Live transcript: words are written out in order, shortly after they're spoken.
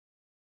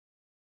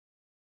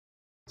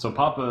So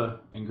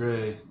Papa and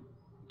Gray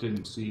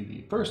didn't see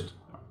the first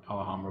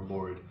Alhambra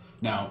board.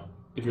 Now,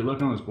 if you're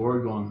looking on this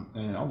board going,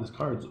 all these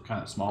cards look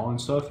kind of small and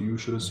stuff, you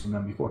should have seen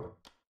them before.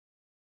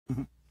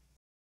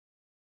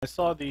 I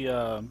saw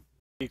the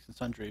Geeks and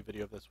Sundry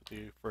video of this with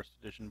the first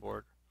edition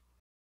board.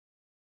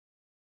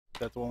 Is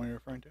that the one you're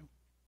referring to?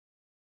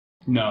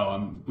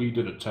 No, we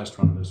did a test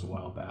run of this a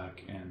while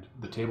back, and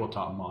the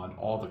tabletop mod,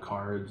 all the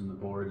cards and the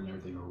board and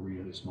everything are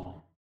really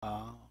small.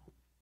 Oh.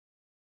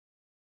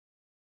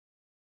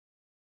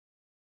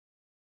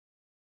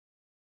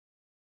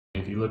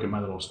 If you look at my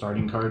little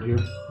starting card here,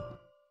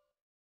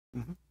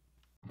 Mm-hmm.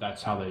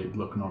 that's how they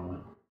look normally.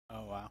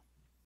 Oh, wow.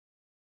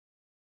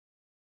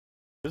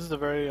 This is a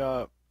very,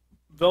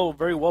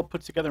 very well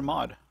put together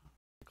mod.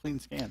 Clean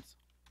scans.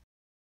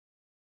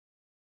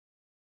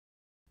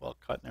 Well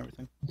cut and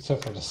everything.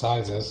 Except for the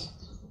sizes.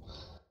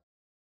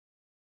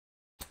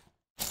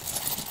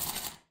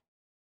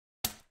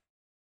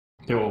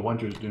 Okay, well,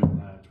 Winter's doing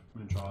that. I'm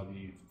going to draw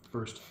the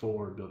first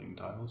 4 building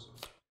tiles.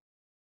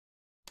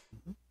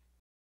 Mm-hmm.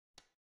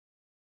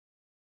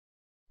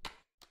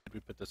 Did we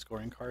put the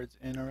scoring cards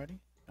in already?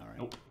 All right.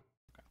 Nope.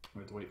 Okay.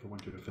 We have to wait for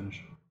Winter to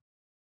finish.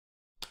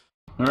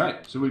 All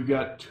right, so we've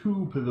got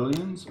 2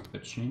 pavilions, a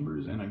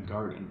chambers, and a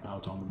garden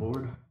out on the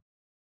board.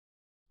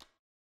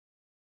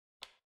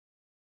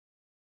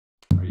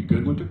 Are you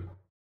good, Winter?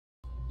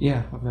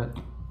 Yeah, I've got.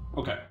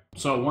 Okay,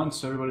 so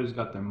once everybody's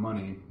got their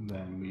money,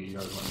 then we are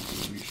going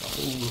to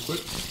reshuffle real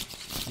quick,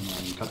 and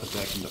then cut the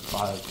deck into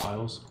 5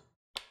 piles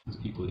as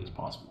equally as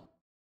possible.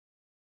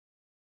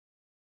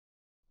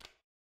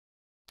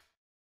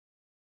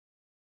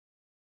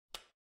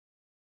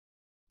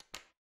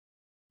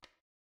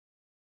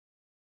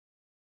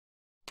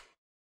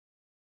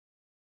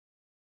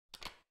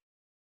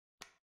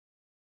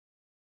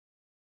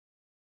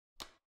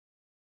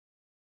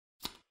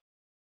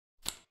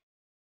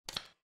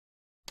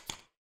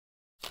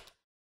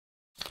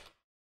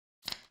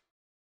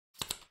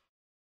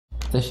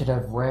 They should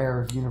have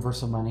rare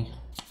universal money.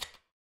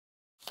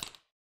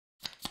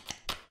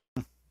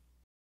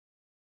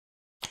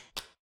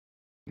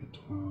 It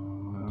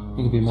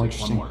could be more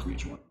interesting. One more for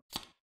each one.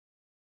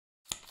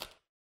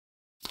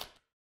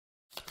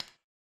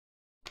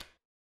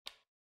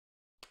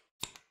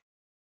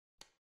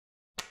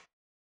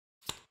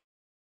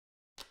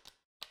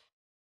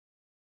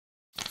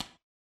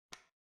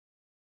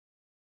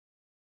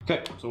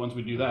 Okay, so once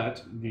we do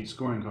that, the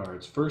scoring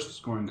cards. First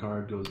scoring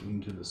card goes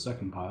into the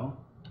second pile.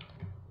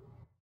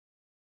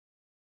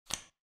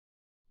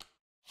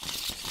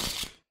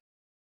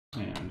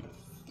 And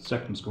the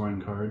second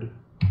scoring card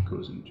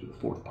goes into the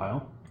 4th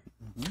pile.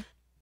 Mm-hmm.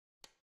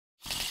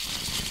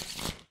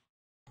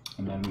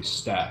 And then we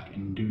stack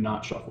and do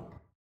not shuffle.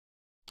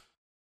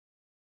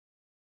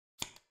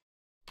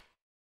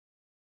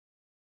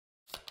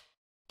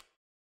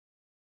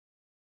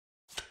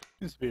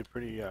 Seems to be a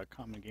pretty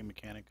common game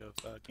mechanic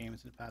of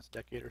games in the past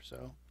decade or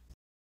so.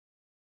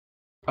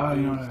 You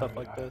know, Stuff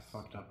like this. I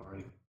fucked up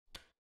already.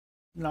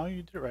 No,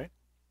 you did it right.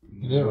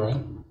 You did, right?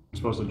 I'm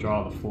supposed to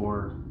draw the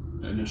 4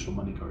 initial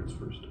money cards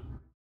first.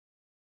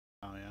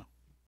 Oh, yeah.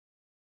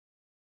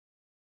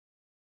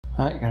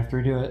 Alright, gonna have to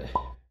redo it.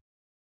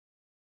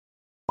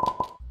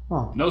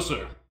 Oh. No,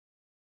 sir.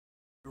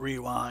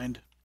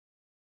 Rewind.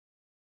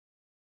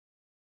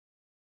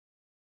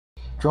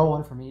 Draw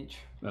 1 from each.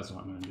 That's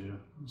what I'm going to do.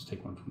 Just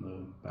take one from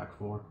the back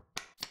 4.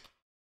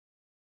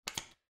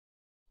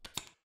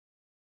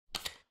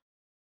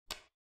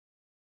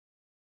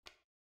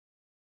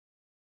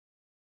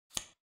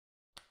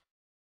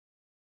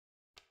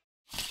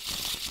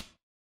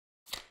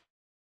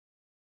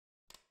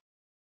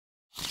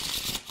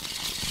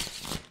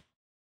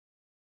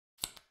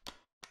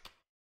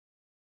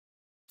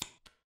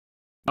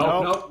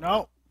 No,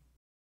 no.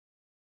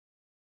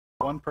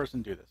 One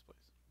person do this, please.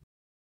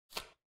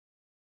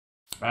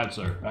 Bad,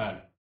 sir.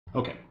 Bad.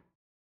 Okay.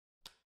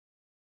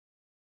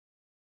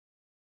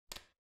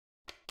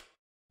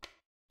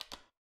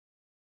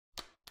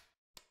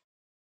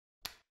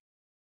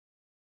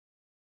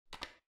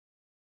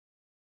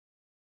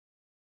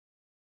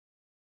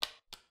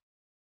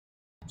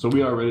 So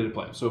we are ready to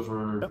play. So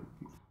for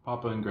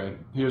Papa and Gray,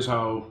 here's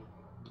how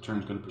the turn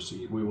is going to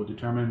proceed. We will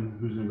determine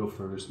who's going to go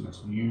first, and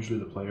that's usually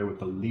the player with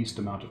the least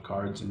amount of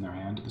cards in their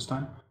hand at this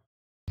time.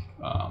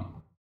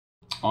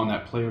 On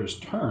that player's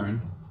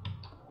turn,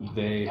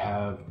 they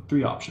have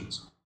 3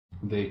 options.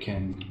 They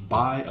can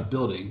buy a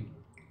building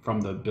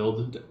from the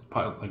build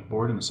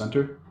board in the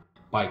center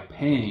by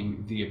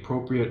paying the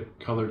appropriate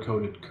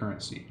color-coded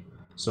currency.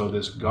 So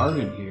this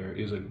garden here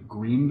is a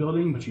green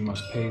building, but you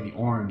must pay the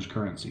orange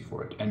currency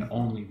for it, and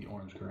only the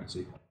orange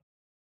currency.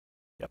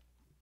 Yep.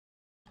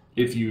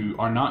 If you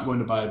are not going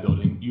to buy a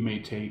building, you may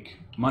take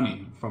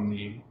money from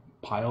the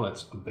pile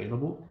that's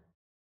available,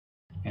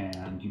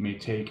 and you may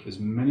take as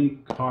many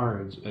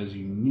cards as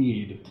you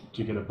need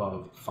to get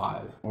above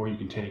 5. Or you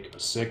can take a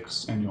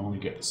 6 and you only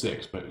get the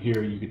 6. But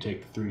here you could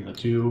take the 3 and the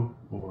 2,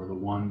 or the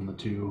 1 and the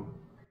 2.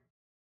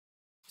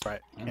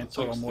 Right. You can't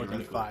total more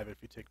than 5 if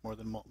you take more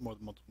than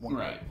multiple one.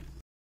 Right.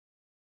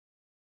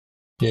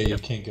 Yeah, you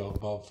can't go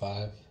above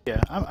 5.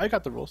 Yeah, I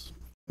got the rules.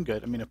 I'm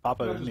good. I mean, if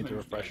Papa needs a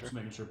refresher. Just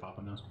making sure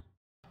Papa knows.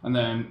 And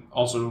then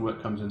also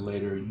what comes in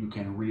later, you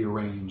can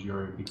rearrange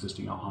your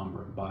existing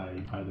Alhambra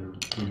by either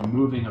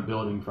removing a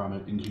building from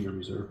it into your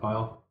reserve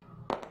pile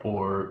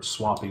or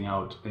swapping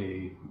out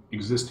a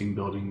existing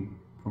building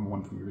from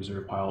your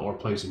reserve pile or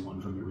placing one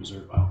from your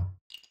reserve pile.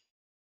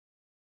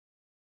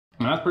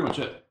 And that's pretty much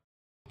it.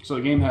 So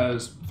the game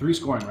has 3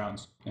 scoring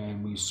rounds,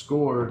 and we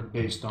score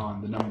based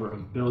on the number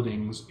of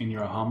buildings in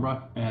your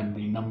Alhambra and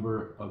the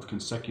number of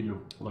consecutive,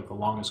 like the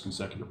longest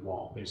consecutive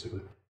wall, basically.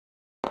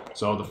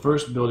 So the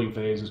first building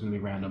phase is going to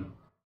be random.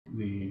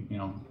 The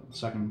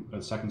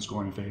second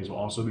scoring phase will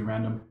also be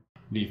random.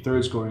 The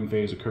third scoring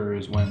phase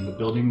occurs when the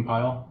building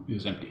pile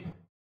is empty.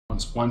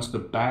 Once the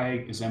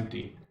bag is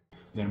empty,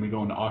 then we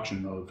go into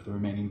auction mode for the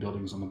remaining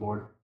buildings on the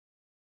board.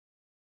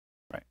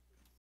 Right.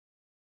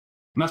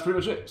 And that's pretty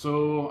much it.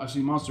 So I see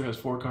Monster has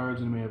 4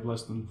 cards, and we have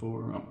less than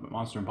 4.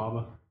 Monster and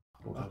Papa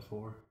both have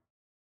 4.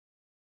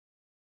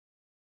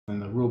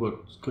 And the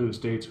rulebook clearly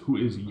states who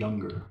is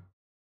younger.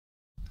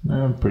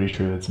 I'm pretty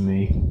sure that's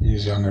me.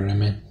 He's younger than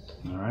me.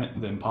 All right,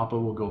 then Papa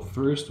will go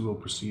first. We'll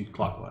proceed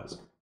clockwise.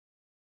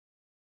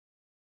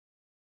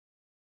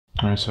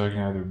 Alright, so I can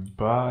either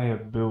buy a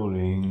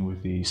building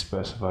with the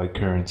specified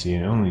currency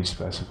and only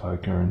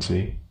specified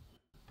currency,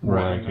 or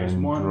I Right, there's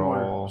can more and draw.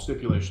 more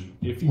stipulation.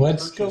 If you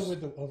Let's purchase, go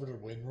with over the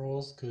win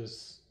rules,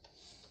 because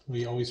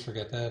we always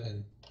forget that.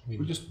 And we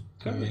just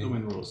covered the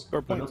win rules.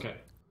 Score But points. okay.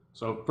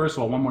 So first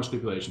of all, one more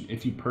stipulation.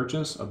 If you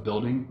purchase a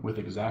building with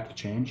exact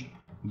change,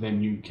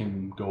 then you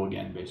can go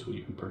again. Basically,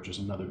 you can purchase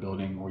another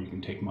building, or you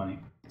can take money.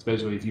 It's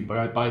basically if you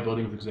buy a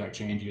building with exact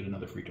change, you get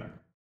another free turn.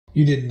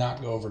 You did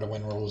not go over the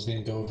win rules. You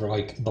didn't go over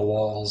like the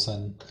walls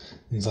and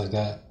things like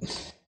that.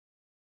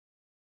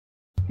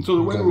 So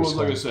the win Okay, rules,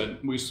 like I scoring.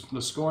 said,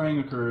 the scoring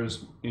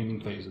occurs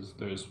in phases.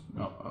 There's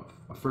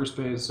a first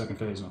phase, second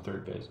phase, and a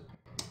third phase.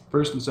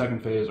 First and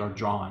second phase are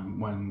drawn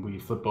when we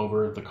flip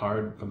over the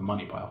card from the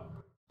money pile.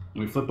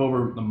 And we flip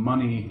over the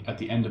money at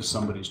the end of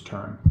somebody's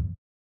turn.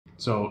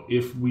 So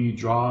if we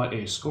draw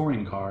a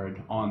scoring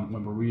card on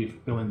when we're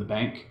refilling the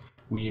bank,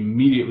 we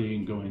immediately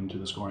go into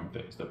the scoring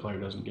phase. That player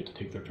doesn't get to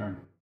take their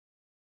turn.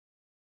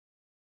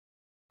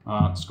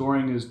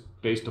 Scoring is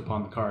based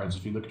upon the cards.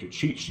 If you look at your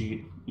cheat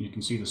sheet, you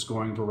can see the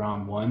scoring for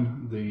round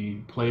 1. The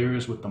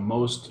players with the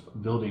most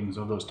buildings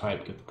of those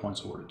type get the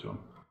points awarded to them.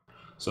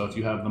 So if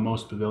you have the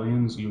most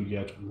pavilions, you would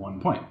get 1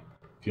 point.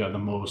 If you have the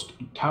most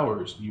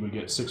towers, you would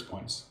get 6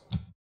 points.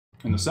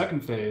 In the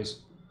second phase,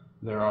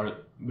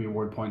 we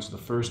award points to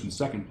the first and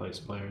second place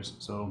players.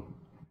 So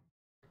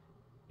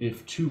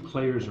if 2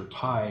 players are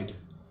tied,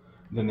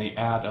 then they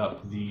add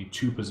up the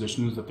 2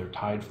 positions that they're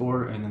tied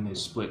for, and then they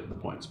split the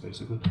points,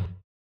 basically.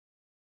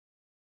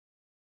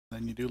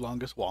 Then you do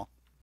longest wall.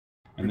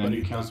 And then you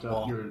Everybody count does up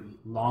wall. your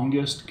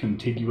longest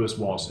contiguous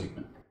wall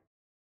segment.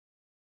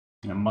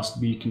 And it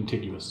must be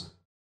contiguous.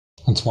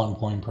 It's 1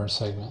 point per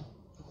segment,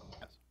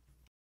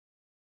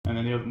 And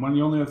then the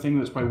only other thing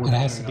that's probably worth and it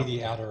has to be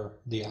clearing up-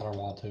 the outer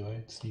wall too.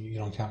 Right? So you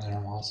don't count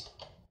inner walls.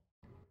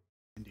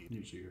 Indeed.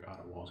 Usually your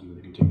outer walls and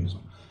the contiguous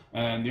one.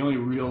 And the only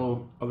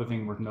real other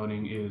thing worth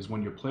noting is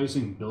when you're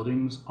placing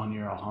buildings on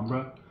your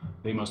Alhambra,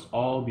 they must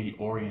all be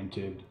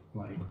oriented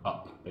like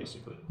up,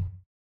 basically.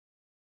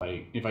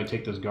 Like if I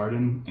take this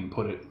garden and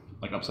put it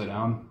like upside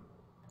down,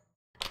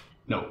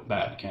 no,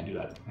 bad, can't do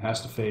that. It has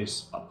to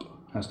face up.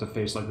 It has to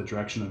face like the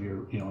direction of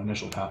your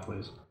initial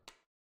pathways.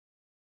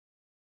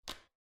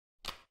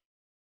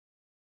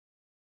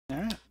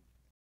 Alright.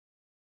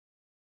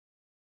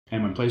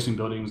 And when placing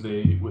buildings,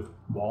 with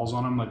walls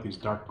on them, like these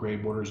dark gray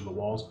borders of the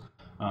walls,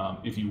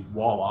 if you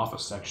wall off a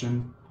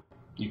section,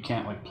 you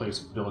can't like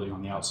place a building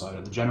on the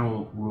outside. The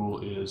general rule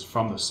is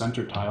from the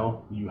center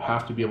tile, you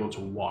have to be able to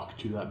walk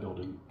to that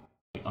building,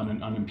 like,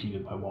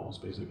 unimpeded by walls,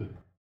 basically.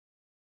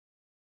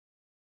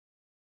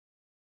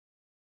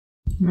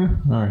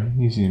 Alright,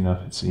 easy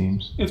enough it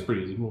seems. It's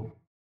pretty easy. Well,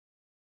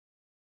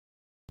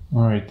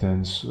 Alright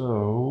then,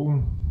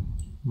 so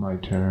my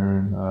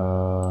turn.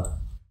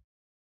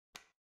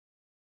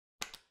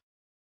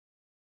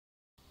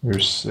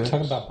 There's 6.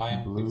 Talk about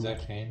buying blue.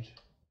 exact change.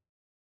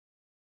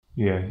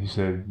 Yeah, he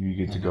said you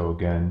get to go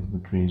again,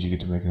 which means you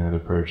get to make another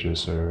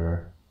purchase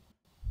or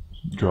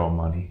draw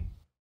money.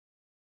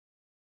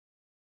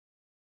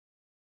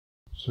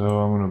 So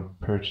I'm gonna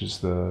purchase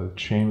the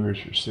chambers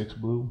for 6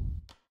 blue.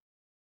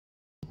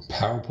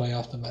 Power play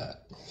off the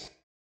bat.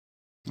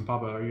 and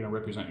Papa, are you going to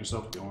represent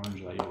yourself with the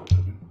orange or that yellow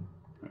token?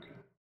 Okay.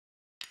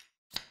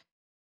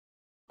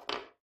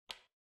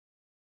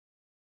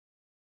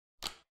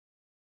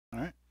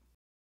 Alright.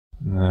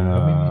 And then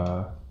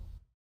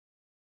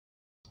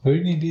What do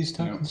you need these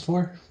tokens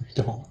for? We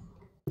don't.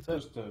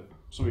 Just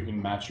so we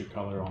can match your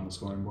color on the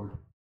scoring board.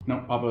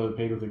 No, Papa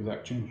paid with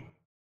exact change.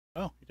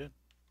 Oh, you did.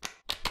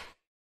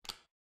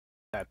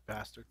 That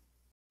bastard.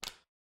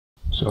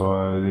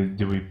 so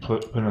did we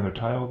put another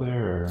tile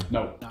there or?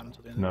 No. Not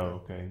until the end.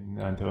 No, okay,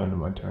 not until the end of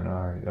my turn.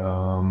 Alright,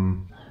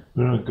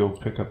 we're gonna go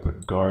pick up a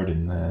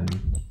garden then.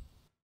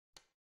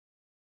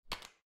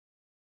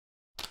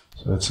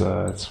 So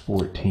it's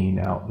 14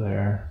 out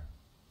there.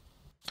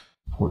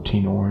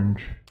 14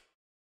 orange.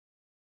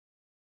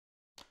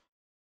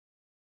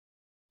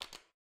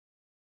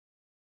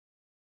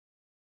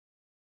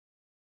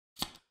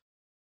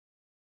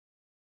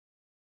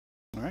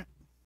 All right.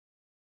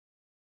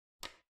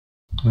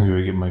 Do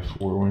I get my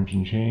 4 orange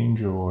and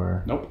change,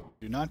 or? Nope.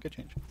 Do not get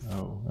change.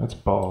 Oh, that's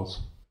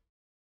balls.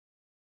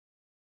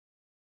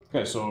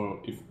 Okay,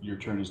 so if your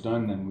turn is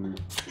done, then we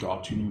draw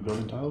 2 new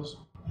building tiles,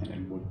 and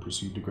then we'll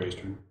proceed to Gray's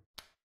turn.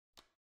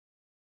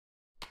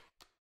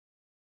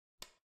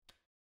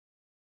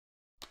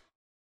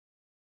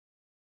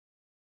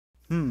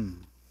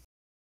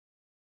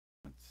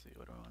 Let's see,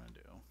 what do I want to do?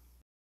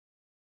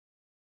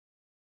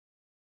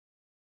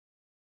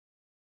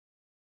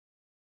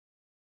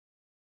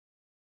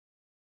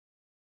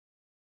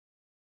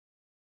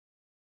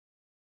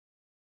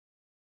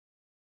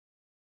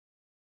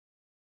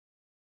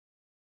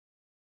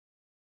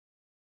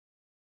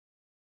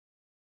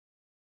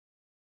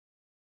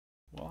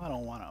 Well, I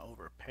don't want to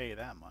overpay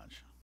that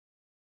much.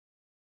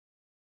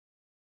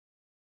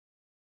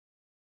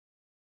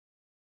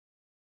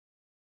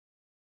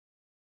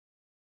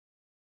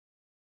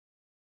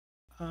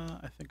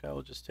 I think I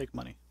will just take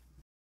money.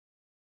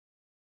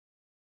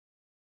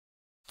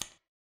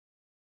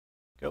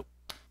 Go.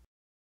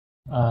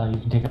 You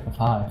can take up to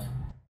 5.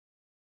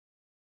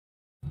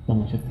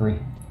 Only took 3.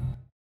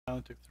 I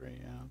only took 3,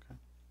 yeah, okay.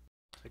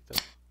 Take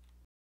this.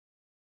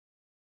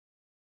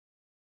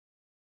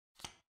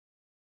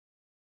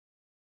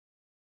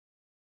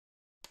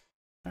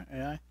 Alright,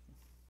 AI.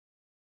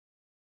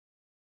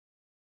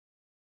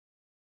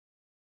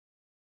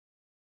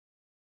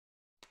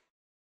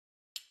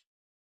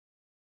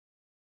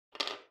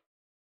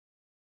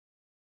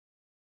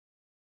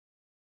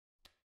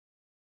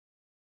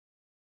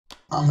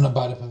 I'm gonna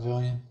buy the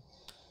pavilion.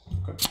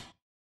 Okay.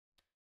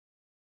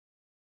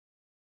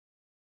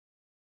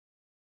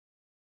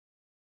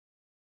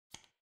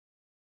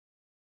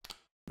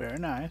 Very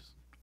nice.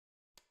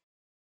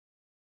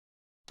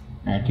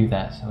 Alright, do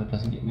that so it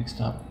doesn't get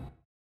mixed up.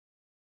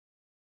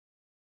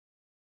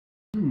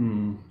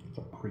 It's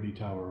a pretty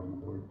tower on the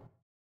board.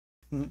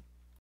 Hmm.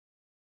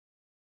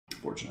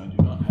 Fortunately, I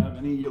do not have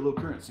any yellow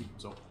currency,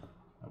 so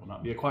I will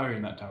not be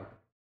acquiring that tower.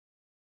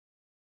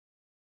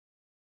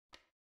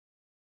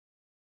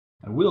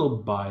 I will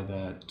buy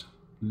that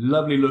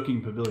lovely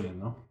looking pavilion,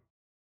 though,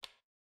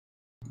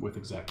 with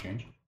exact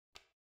change.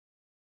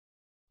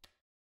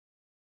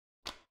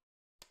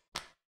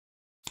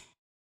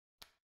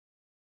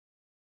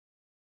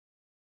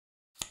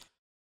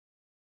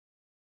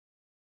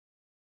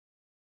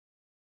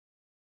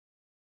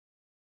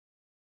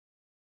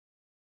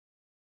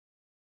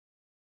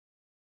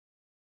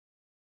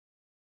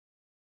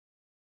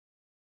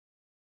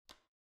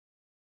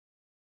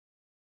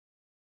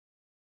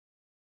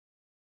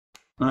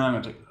 I'm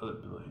going to take the other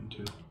pavilion,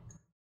 too.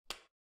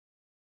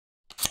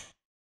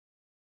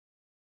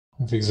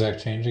 With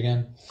exact change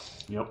again.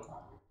 Yep.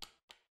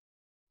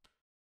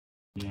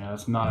 Yeah,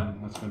 that's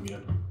not. That's going to be a.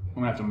 I'm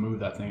going to have to move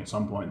that thing at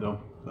some point, though.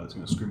 That's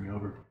going to screw me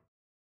over.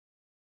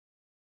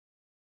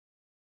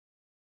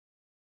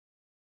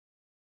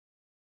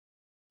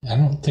 I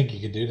don't think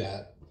you could do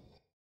that.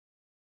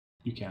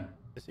 You can.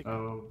 Yes, you can.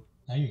 Oh.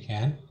 No, you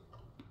can.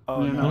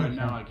 Oh, Yeah, no.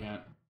 no, I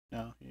can't.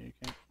 No, you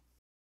can't.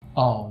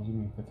 Oh, you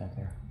mean put that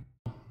there.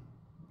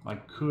 I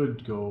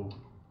could go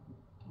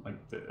like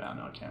no,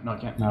 I can't. No, I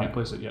can't. No. I can't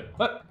place it yet.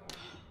 But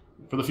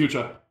for the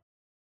future.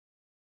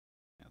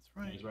 That's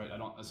right. He's right. I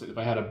don't. I said if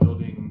I had a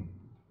building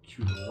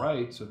to the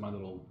right of my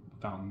little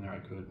fountain there, I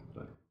could,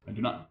 but I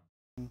do not.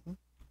 Mm-hmm.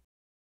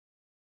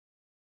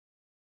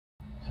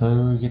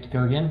 So we get to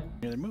go again?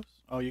 Any other moves?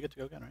 Oh, you get to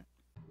go again, right?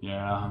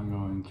 Yeah, I'm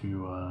going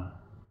to.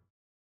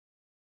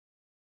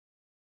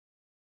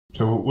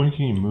 So when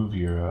can you move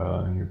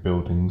your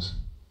buildings?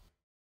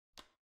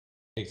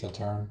 Take the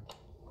turn.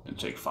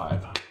 Take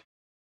 5,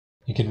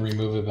 You can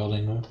remove a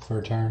building for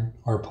a turn,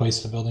 or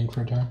place a building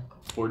for a turn.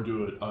 or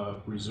do a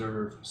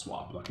reserve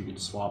swap. Like you could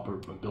swap a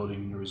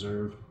building in your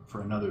reserve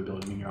for another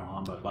building in your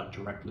Alhambra, like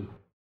directly.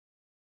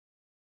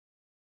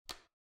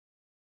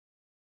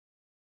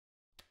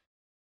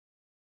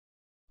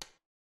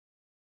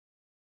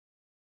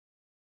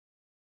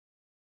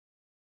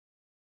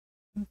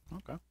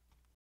 Okay.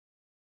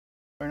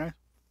 Very nice.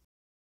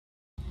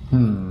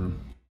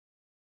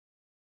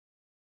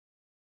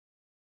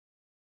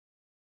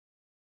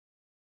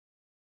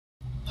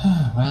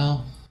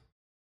 Well,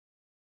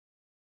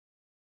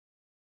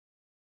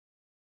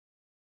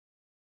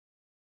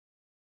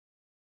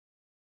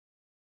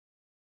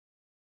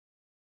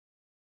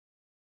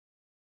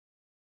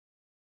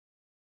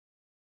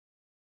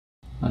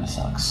 that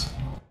sucks.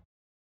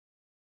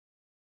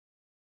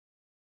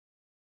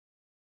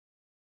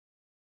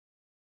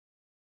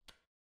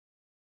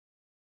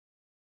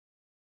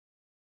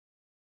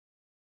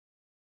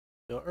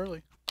 Still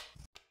early.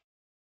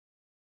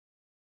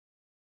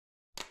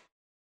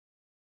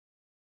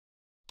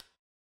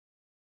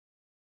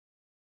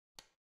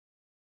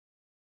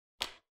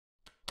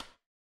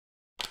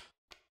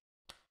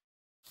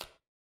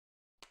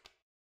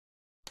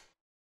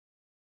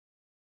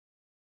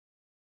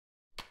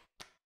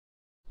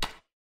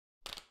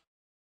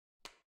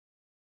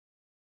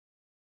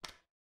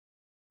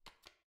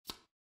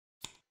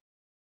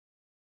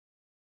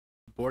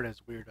 The board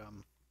has weird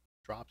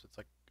drops. It's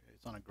like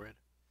it's on a grid.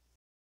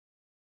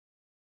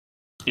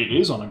 It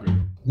is on a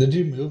grid. Did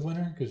you move,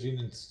 Winter? Because you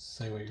didn't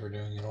say what you were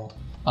doing at all.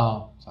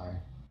 Oh, sorry.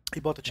 He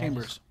bought the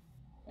chambers.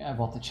 Yeah, I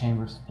bought the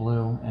chambers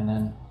blue, and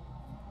then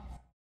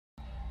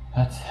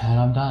and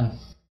I'm done.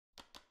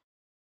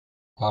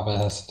 Papa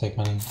has to take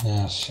money.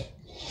 Yeah, shit.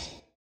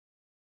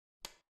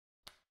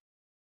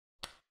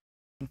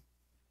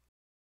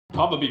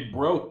 Papa be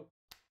broke.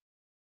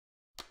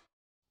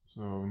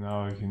 So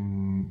now I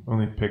can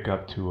only pick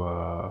up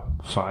to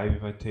 5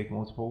 if I take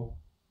multiple.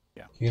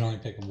 Yeah. You can only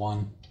pick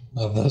one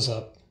of those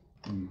up.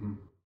 Mm-hmm.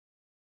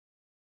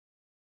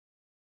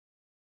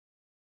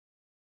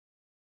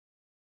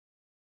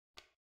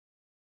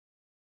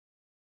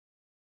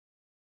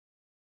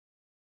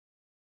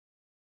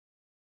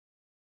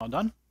 All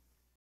done?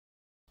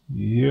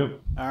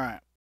 Yep. Alright.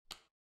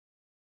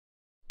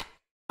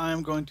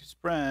 I'm going to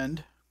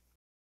spend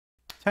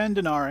 10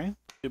 denarii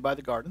to buy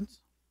the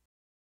gardens.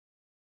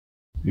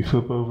 You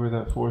flip over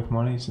that 4th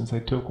money since I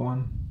took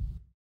one.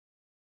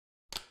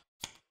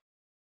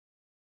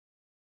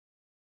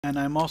 And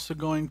I'm also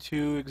going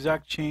to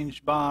exact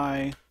change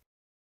buy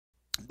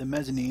the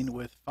mezzanine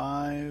with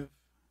 5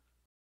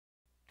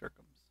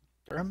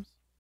 dirhams.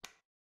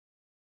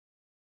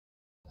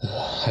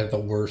 I have the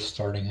worst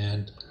starting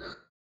hand.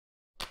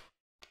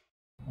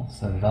 I'll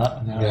set it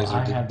up. You No, guys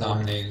I are had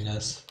dominating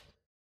this.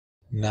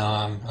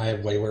 No, I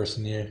have way worse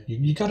than you.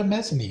 You got a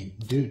mezzanine,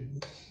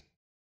 dude.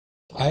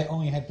 I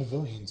only had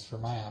pavilions for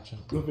my option.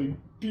 You have a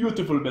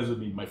beautiful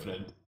mezzanine, my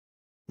friend.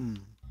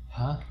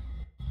 Huh?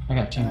 I got And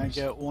I chambers.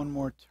 get one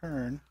more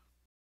turn.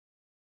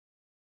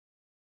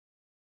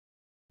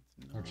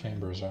 Or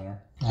chambers,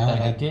 owner. I That only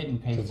I had didn't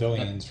pay for.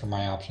 pavilions for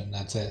my option.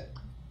 That's it.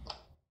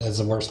 That's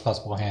the worst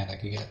possible hand I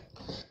could get.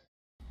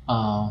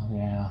 Oh,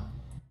 yeah.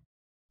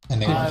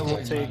 And they I don't will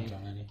get take money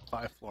on any.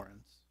 5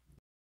 florins.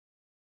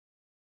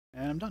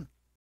 And I'm done.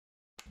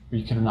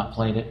 You could have not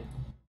played it.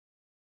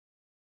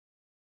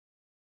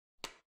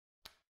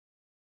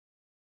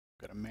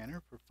 Got a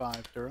manor for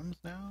 5 dirhams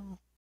now.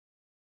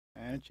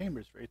 And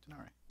chambers for 8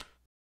 denarii.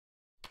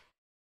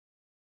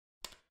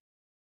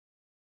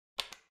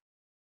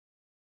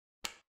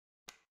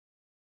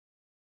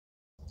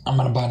 I'm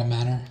gonna buy the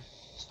manor.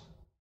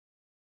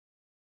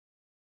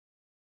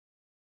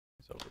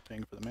 He's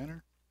overpaying for the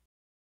manor.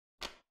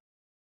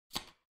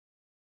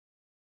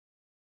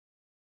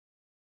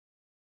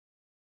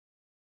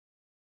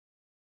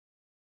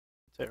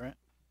 That's it, right?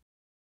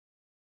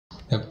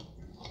 Yep.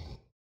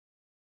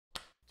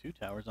 2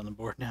 towers on the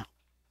board now.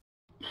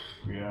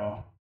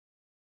 Yeah.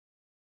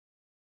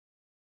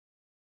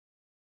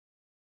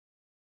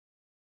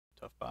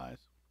 Tough buys.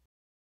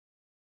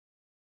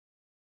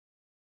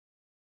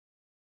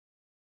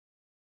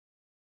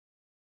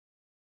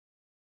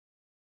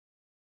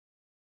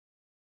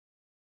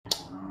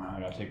 I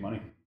gotta take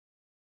money.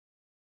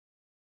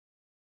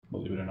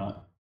 Believe it or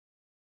not.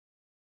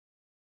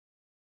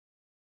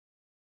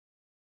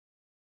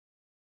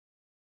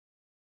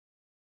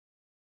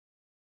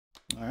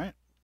 All right.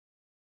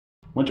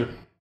 Winter.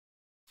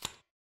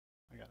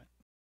 I got it.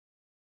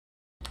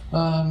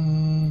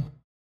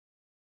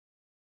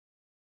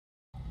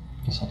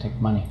 Guess I'll take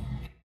money.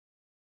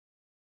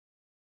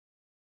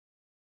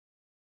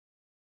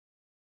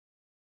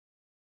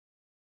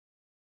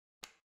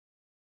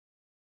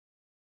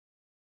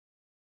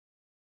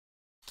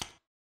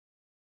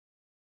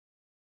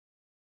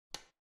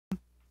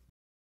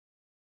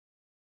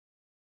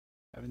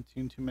 Haven't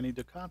seen too many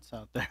ducats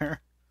out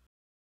there.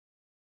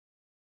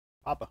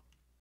 Papa.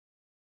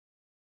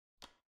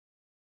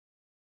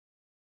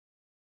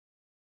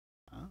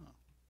 Oh.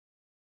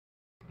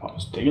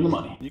 Papa's taking the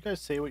money. Can you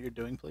guys say what you're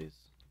doing, please?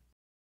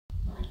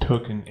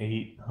 Took an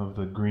 8 of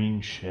the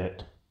green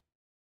shit.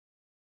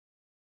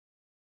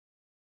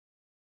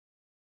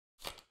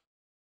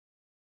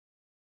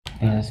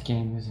 Yeah, this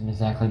game isn't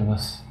exactly the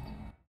most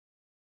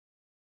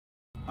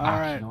All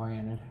right.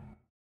 action-oriented.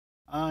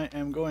 I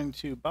am going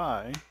to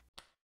buy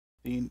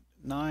the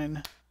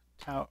 9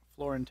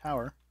 florin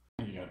tower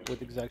You got it.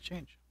 with exact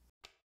change.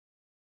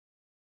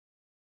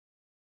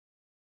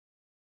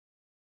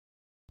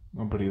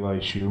 Nobody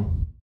likes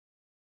you.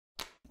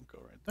 We'll go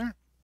right there.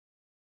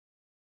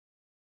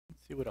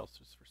 Let's see what else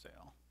is for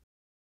sale.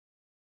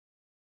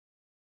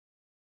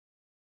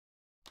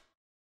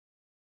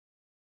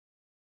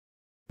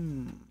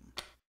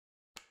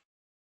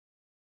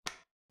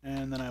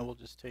 And then I will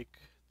just take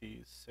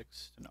these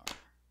 6 denarii.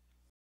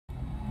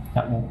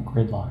 That won't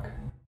gridlock.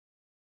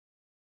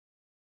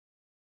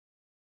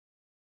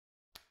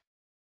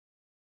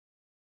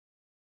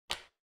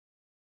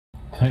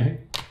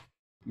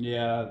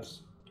 Yeah,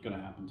 it's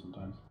gonna happen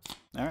sometimes.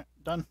 All right,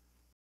 done.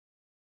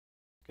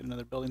 Get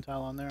another building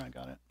tile on there. I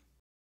got it.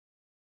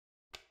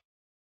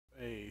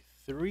 A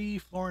 3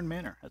 florin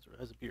manor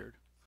has appeared.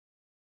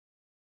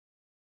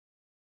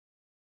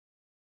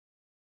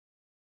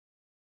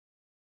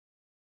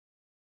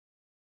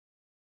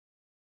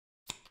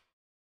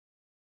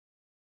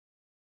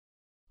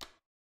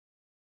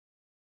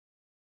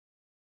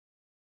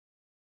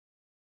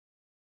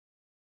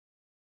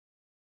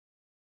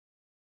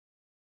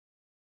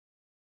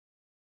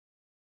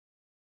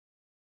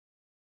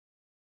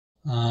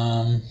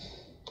 I'm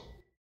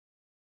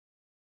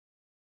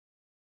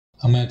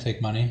gonna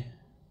take money.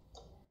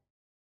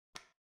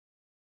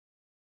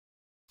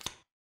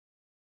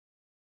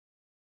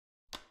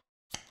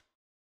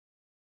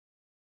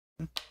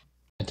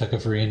 I took a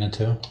Farina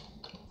too.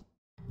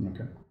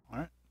 Okay.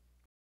 Alright.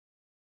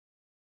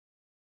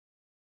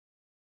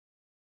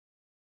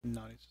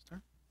 Naughtius'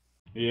 turn.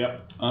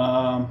 Yep.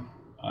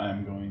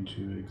 I'm going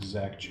to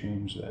exact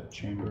change that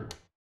chamber.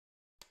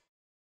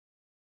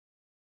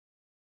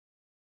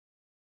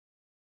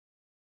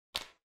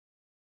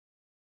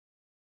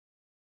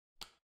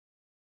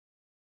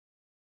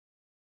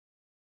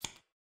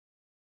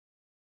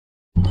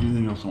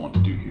 Anything else I want to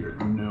do here?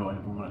 No, I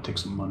want to take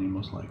some money,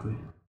 most likely.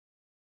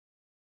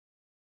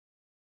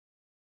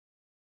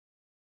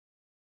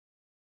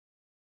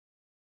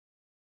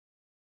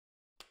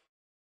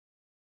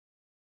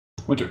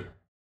 Winter.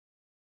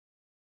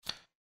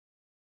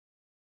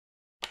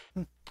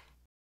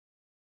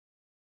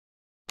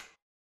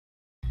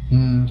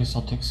 Guess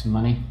I'll take some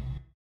money.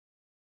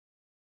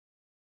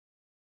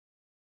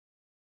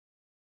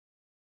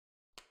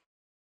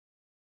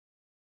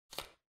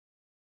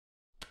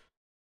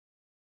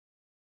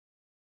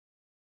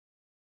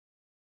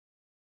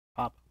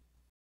 Pop.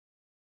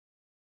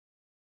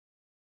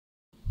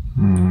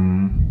 Hmm.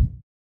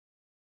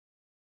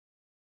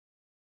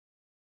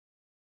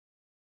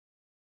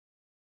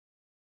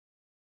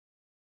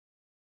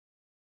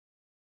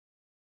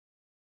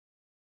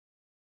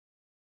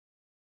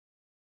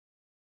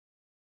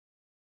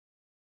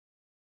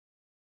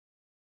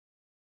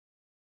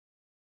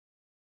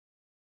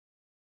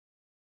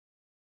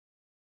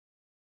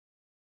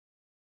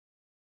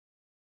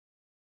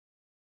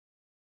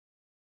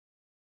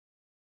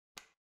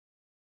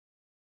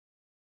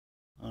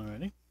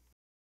 Alrighty.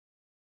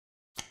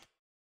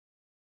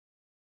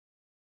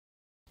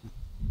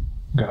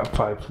 Got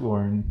 5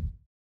 florin.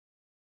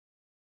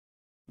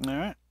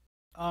 Alright.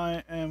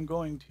 I am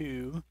going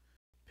to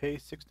pay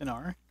 6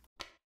 dinar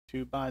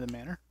to buy the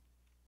manor.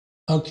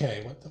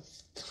 Okay, what the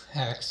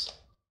hex?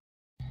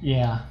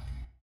 Yeah.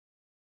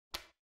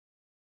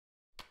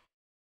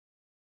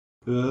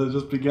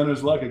 Just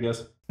beginner's luck, I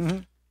guess. Hmm.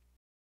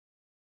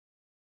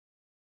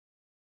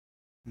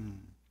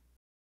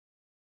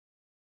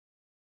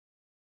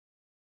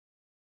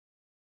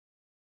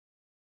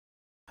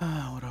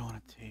 What do I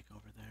want to take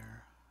over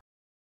there?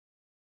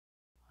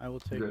 I will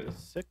take Great. the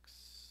 6.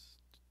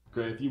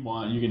 Great. If you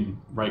want, you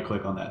can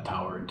right-click on that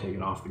tower and take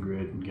it off the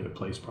grid and get it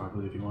placed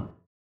properly if you want.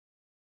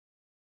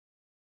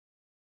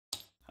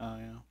 Oh,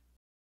 yeah.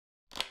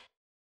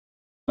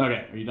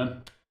 Okay, are you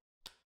done?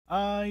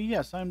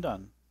 Yes, I'm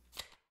done.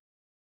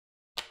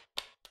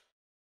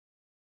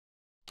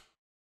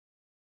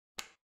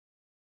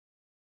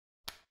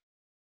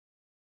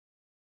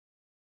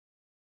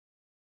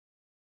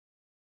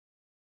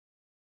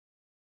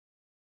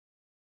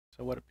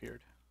 So what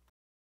appeared?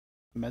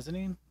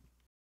 Mezzanine?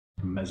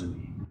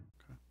 Mezzanine.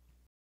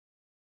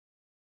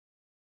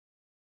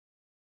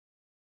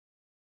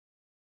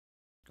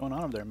 What's going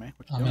on over there, May?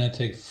 What you I'm doing? gonna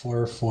take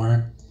 4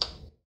 foreign.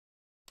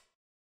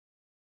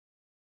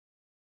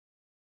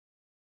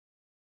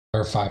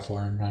 Or 5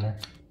 foreign, rather.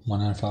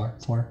 1 and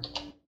 4.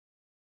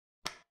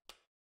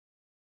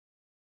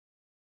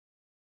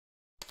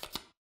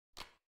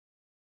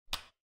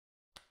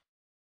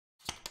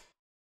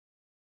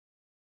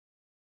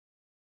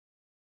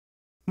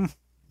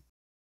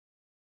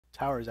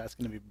 Tower is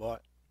asking to be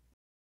bought.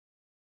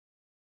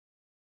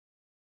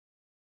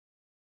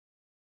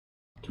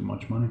 Too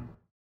much money.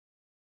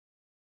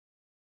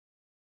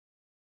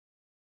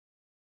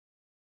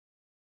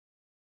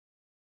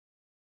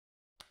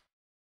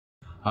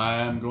 I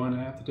am going to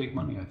have to take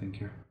money, I think,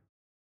 here.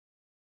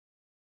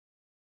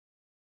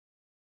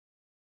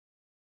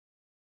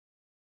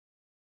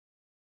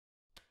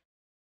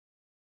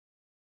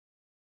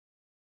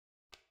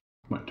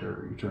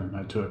 Winter, your turn.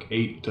 I took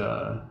 8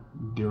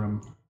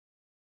 dirham.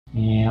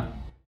 Yeah.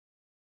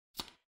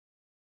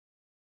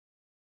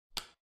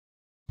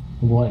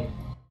 Boy.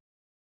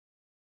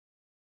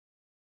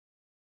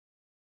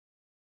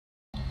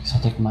 Guess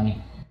I'll take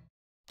money.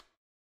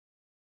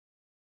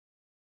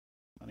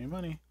 Money,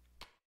 money.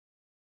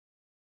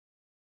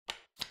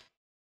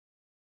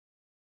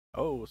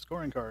 Oh, a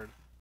scoring card.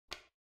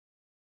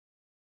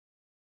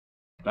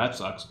 That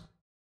sucks.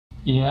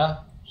 Yeah.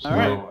 So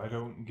Alright. I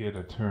don't get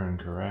a turn,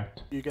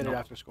 correct? You get No. it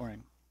after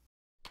scoring.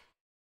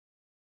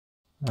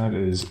 That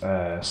is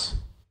ass.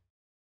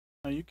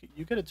 No, you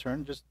get a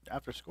turn just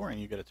after scoring.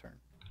 You get a turn.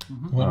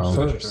 Mm-hmm. Went Oh, that's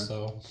your first, turn.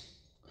 so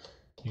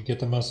you get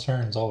the most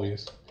turns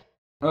always.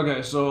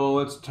 Okay, so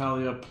let's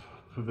tally up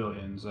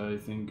pavilions. I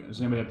think, does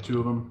anybody have 2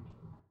 of them?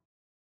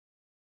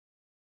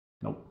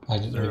 Nope. I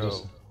did 0.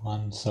 just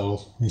 1,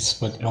 so we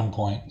split Yep. 1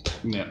 point.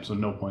 Yeah, so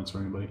no points for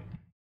anybody.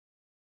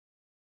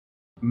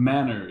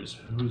 Manners.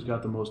 Who's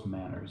got the most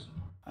manners?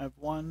 I have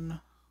 1.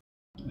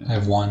 I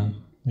have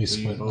 1. We So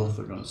you split both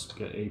 1. are going to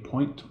get a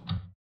point.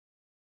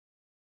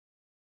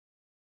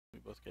 We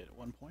both get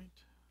 1 point.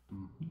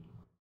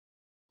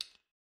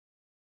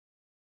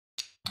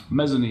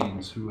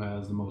 Mezzanines. Who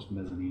has the most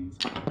mezzanines?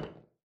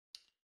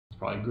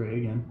 probably Gray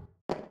again.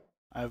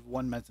 I have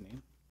 1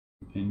 mezzanine.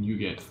 And you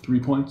get 3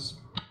 points.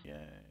 Yay.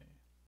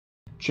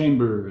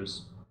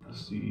 Chambers.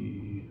 Let's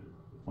see.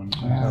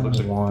 It looks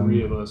like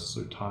 3 of us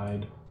are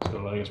tied.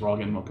 So I guess we're all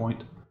getting a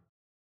point.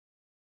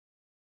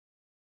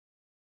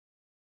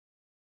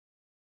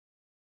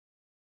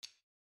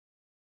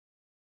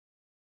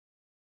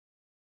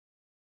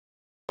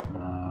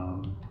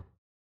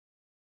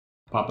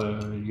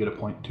 Papa, you get a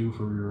point too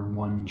for your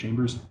 1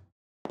 chambers.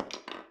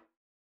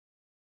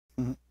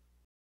 Mm-hmm.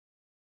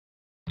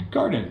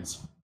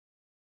 Gardens.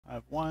 I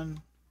have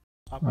 1.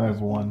 Papa I has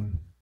have 1.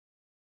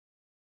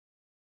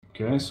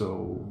 Okay,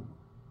 so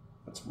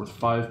that's worth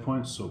 5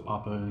 points. So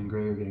Papa and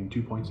Gray are getting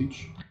 2 points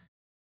each.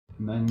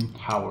 And then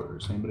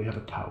towers. Anybody have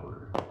a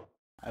tower?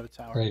 I have a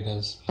tower. Gray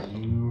does.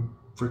 You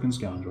freaking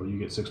scoundrel. You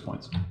get 6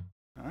 points.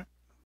 Alright.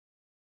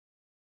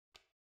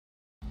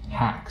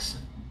 Hacks.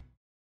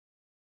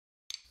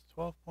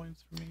 12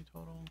 points for me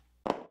total.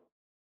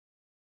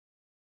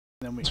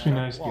 Then we Must be add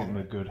nice wall, getting a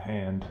right? good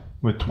hand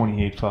with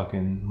 28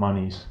 fucking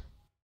monies.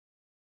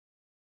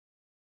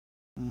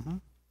 Mm-hmm.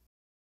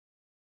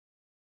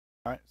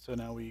 Alright, so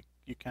now you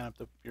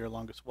count up your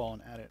longest wall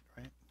and add it,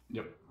 right?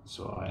 Yep.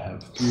 So I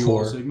have 3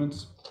 wall 4.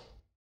 segments.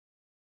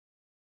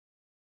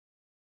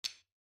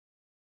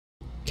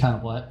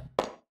 Count what?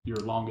 Your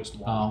longest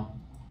wall.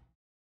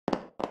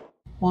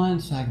 1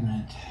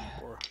 segment.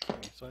 4.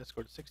 Okay, so I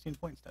scored 16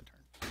 points that turn.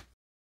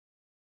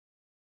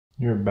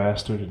 You're a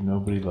bastard and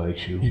nobody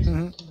likes you.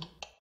 Mm-hmm.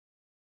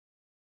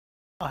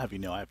 I'll have you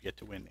know I have yet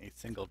to win a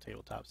single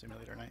tabletop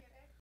simulator night.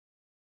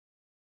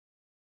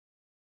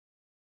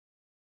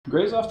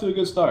 Gray's off to a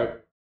good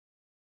start.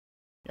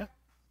 Yeah.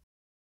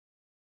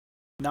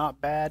 Not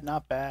bad,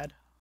 not bad.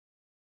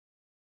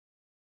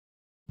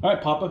 All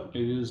right, Papa,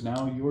 it is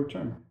now your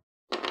turn.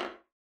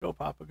 Go,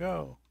 Papa,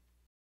 go.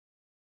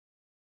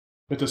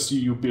 Let us see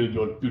you build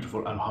your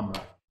beautiful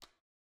Alhambra.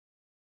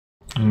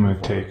 I'm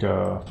gonna take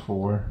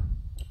 4.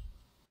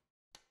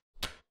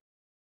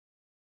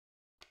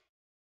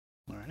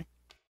 Alrighty.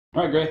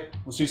 All right, Gray,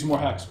 let's see some more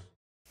hacks.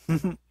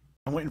 I'm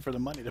waiting for the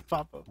money to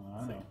pop up.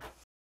 I know.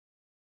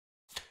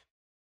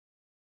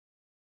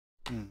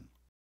 Hmm.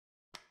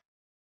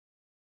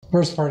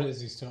 Worst part is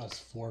he still has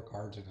 4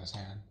 cards in his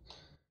hand.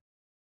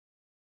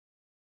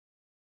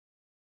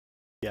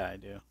 Yeah, I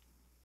do.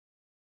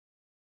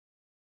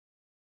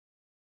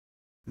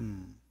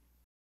 Hmm.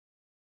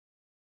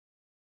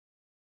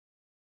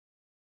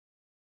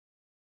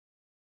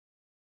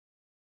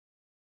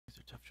 These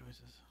are tough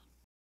choices.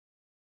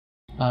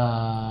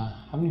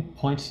 How many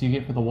points do you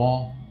get for the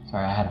wall?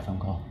 Sorry, I had a phone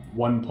call.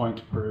 1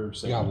 point per You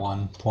segment. got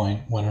 1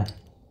 point winner.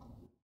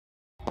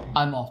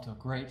 I'm off to a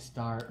great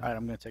start. Alright,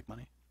 I'm gonna take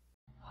money.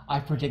 I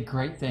predict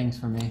great things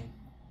for me.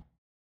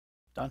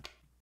 Done.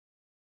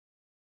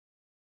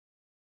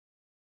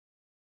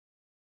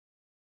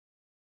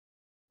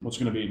 What's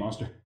going to be,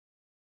 Monster?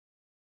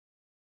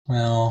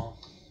 Well,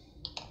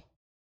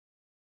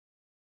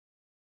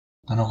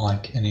 I don't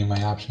like any of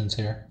my options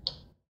here.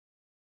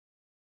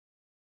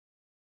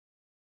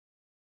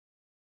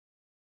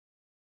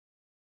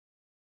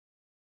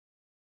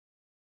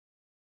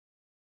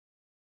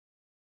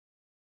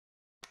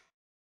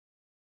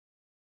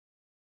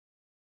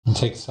 I'll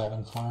take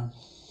 7 for him.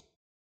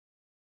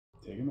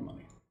 Taking the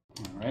money.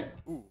 All right.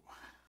 Ooh.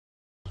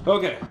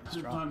 Okay,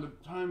 Strong.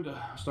 time to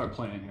start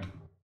playing here.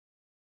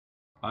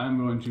 I'm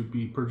going to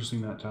be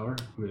purchasing that tower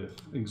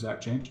with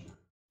exact change.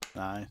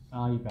 Nice.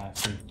 Oh, you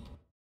bastard.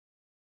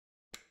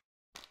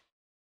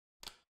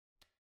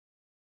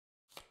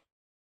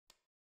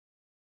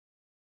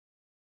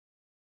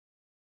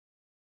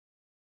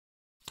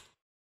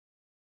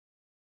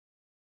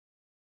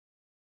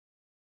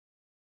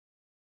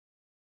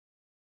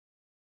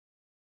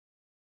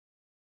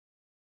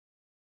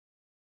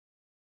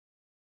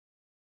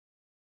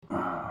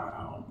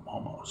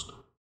 Almost.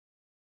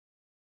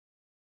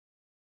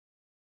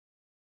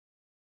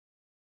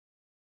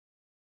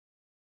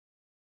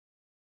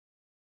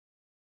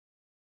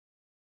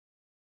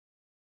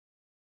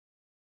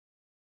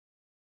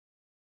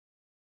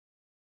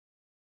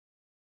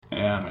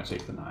 And I'm going to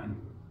take the 9.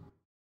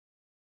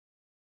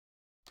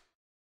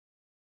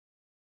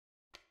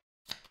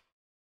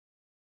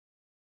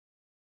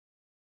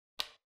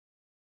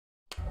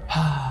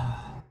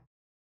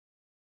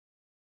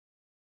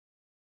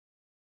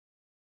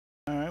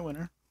 Alright,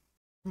 winner.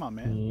 Come on,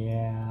 man.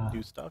 Yeah.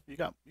 Do stuff. You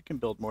can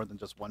build more than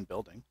just one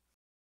building.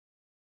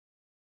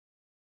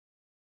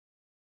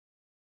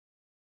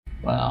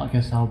 Well, I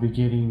guess I'll be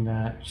getting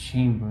that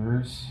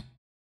chambers.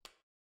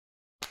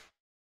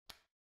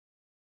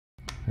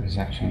 For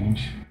exact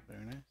change.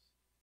 Very nice.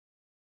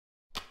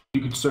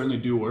 You could certainly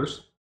do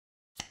worse.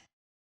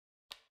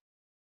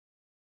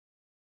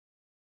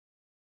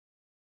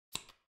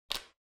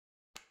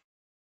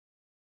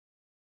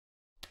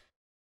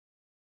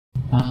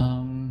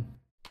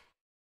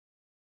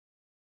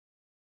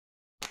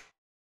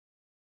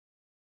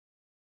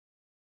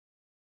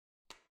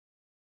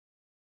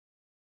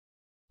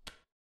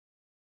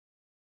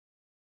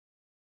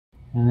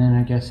 And then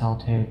I guess I'll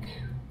take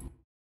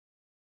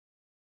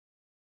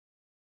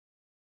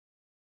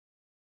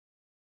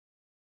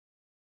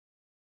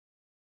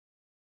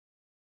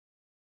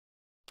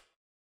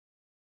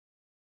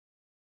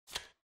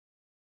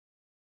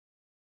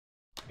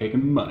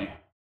taking money.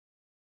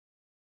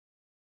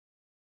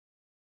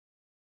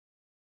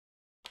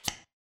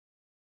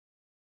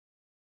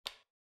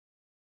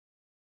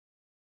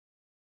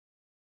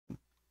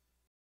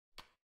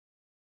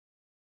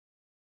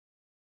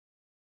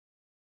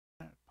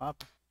 Alright,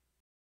 pop.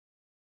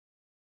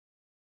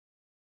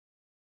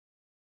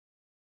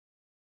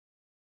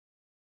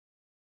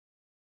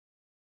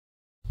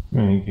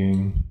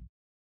 Making.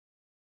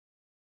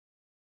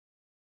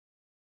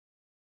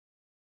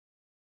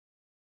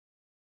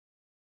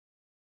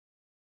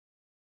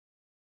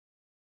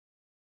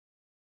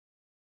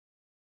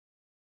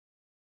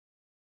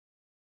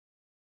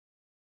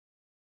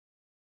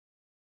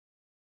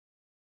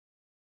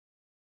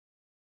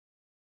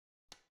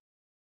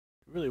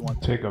 You really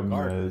want Take a garden,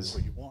 mez. is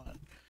what you want.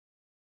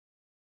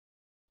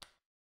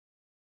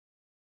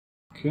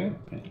 Okay.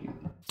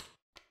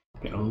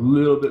 Getting a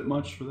little bit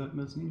much for that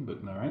mezzanine,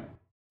 but all right.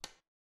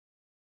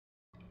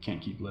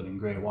 Can't keep letting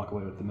Gray walk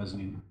away with the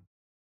mezzanine.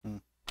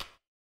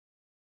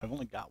 I've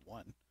only got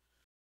one.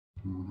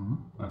 Mm-hmm.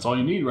 That's all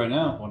you need right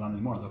now. Well, not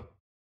anymore, though.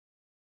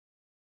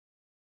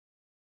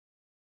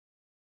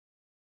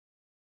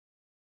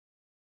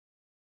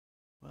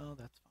 Well,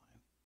 that's fine.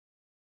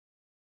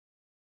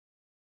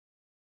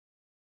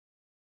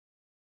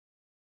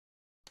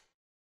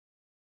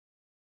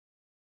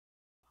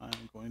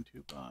 I'm going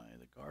to buy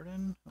the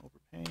garden,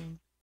 overpaying.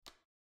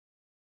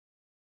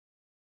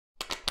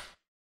 I'm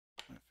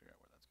trying to figure out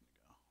where that's going to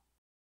go.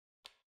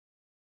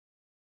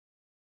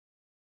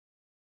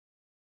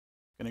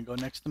 Going to go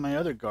next to my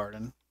other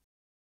garden.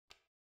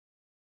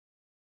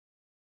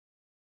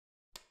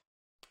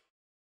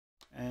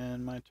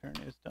 And my turn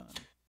is done.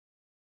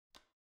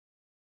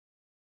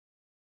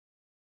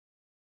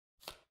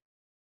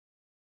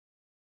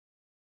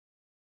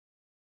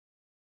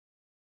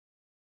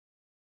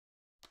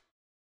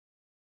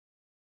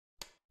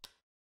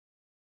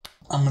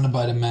 I'm gonna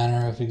buy the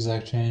Manor of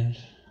Exact Change.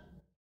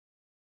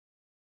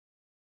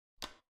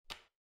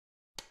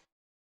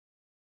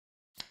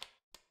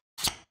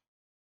 Stuff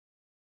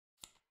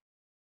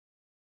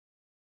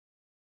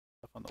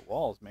on the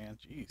walls, man.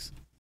 Jeez.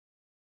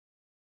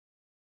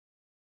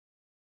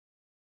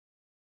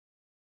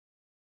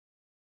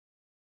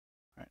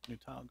 Alright, new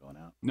tile going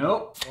out.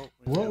 Nope. Oh,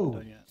 we haven't Whoa.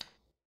 done yet.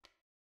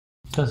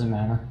 Doesn't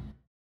matter.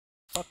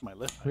 Fuck my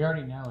lift. We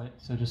already know it,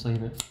 so just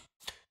leave it.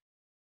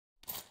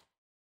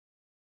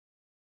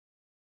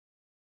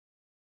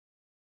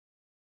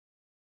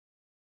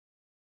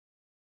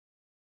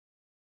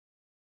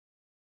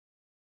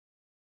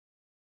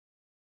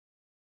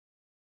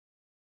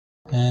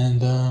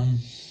 And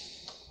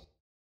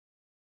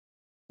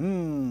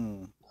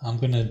I'm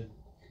gonna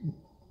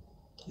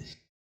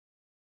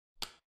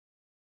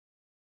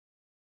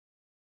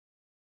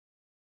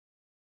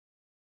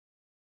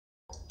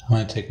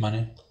take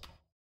money.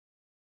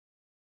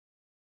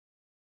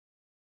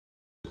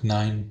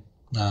 9,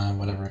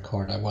 whatever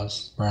chord I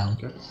was, brown.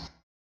 Okay.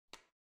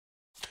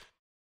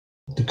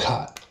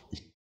 Ducat.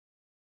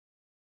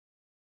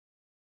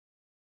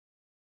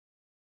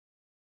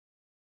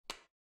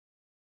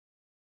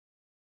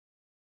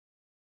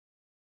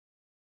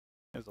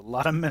 There's a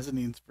lot of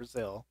mezzanines for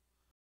sale.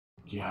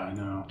 Yeah, I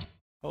know.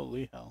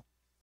 Holy hell.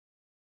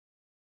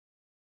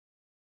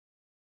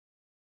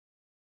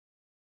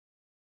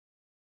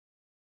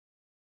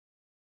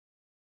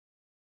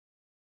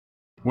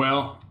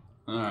 Well,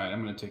 all right.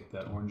 I'm gonna take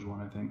that orange one,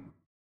 I think,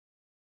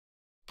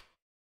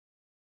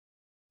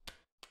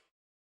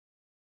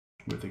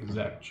 with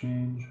exact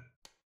change.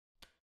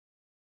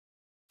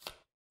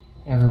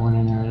 Everyone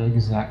in there, the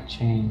exact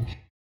change.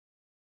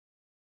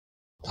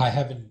 I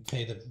haven't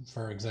paid it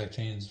for Exact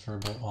Change for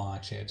about, well,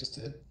 actually I just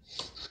did.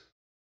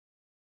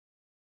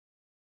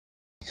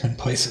 Couldn't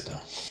place it though.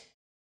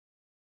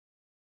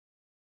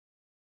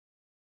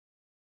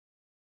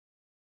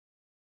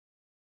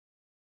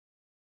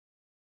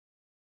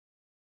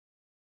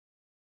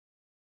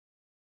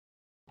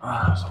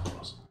 Ah, so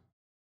close.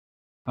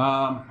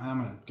 I'm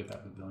gonna get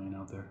that pavilion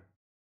out there.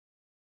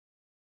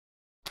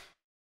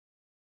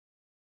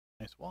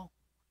 Nice wall.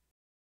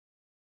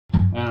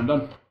 And I'm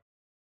done.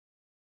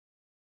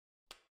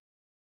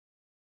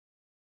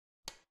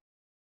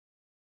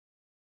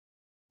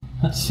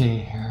 Let's see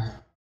here.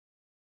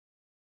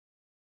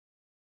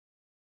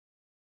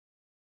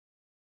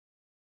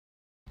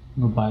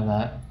 We'll buy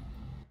that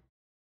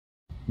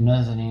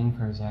mezzanine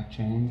for exact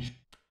change.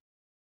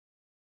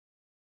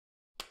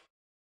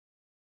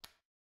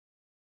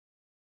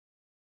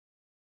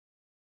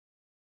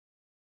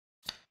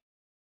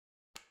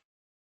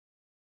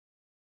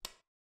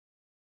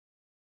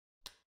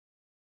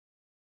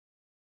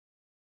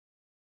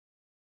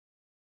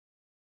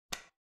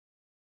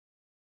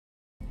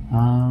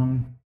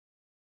 I'm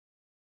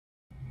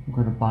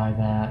going to buy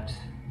that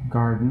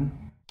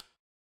garden.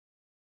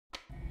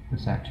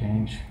 Exact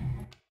change.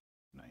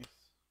 Nice.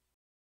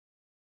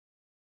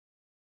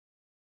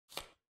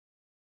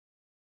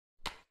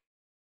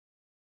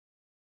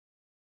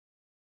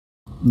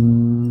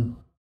 And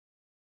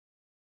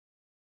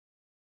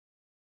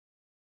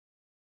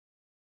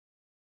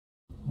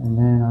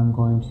then I'm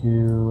going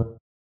to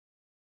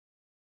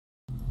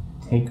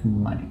take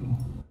money.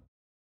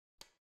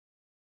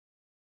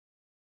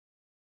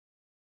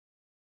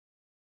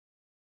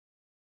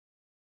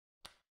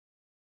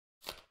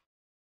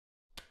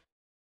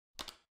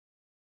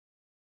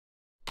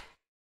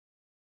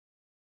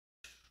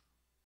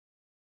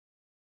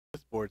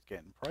 This board's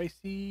getting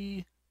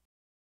pricey.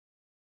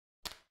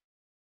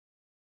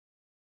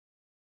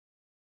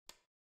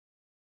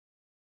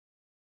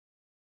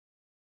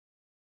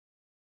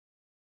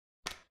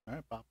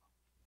 Alright, Bob.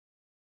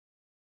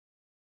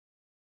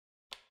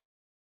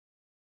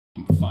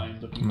 Fine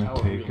looking I'm tower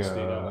gonna real take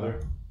estate out there.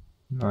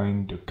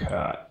 9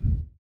 ducat.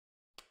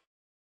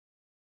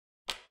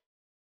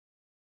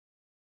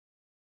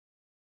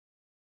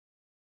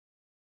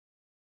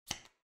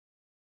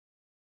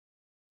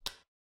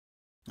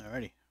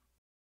 Alrighty.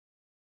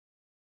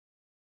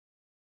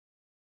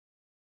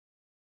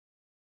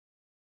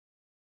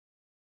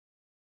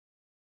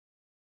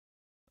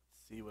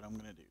 Let's see what I'm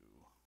gonna do.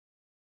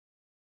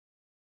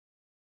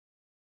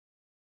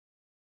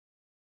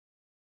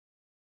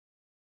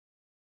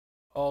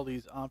 All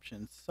these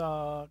options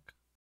suck.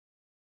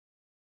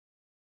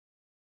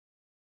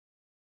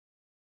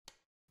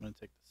 I'm gonna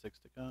take the 6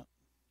 to cut.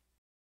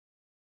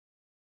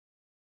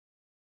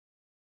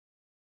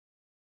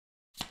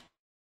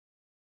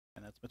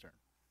 And that's my turn.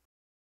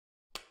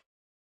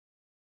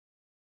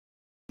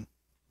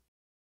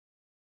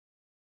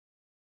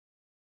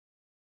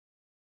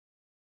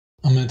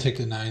 I'm gonna take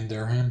the 9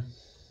 dirham.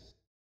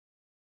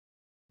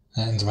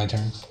 That ends my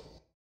turn.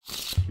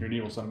 You're an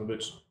evil son of a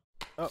bitch.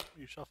 Oh,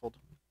 you shuffled.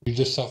 You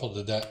just shuffled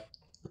the deck.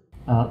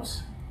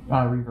 Oops.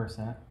 Reverse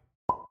that.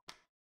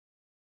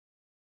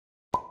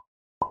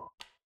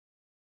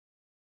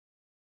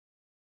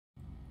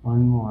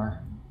 One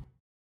more.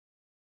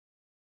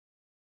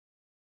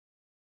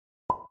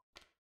 I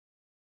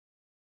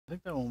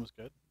think that one was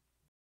good.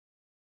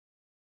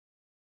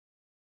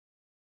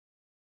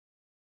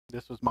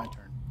 This was my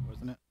turn,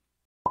 wasn't it?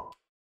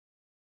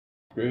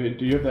 Great.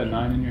 Do you have that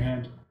 9 in your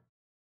hand?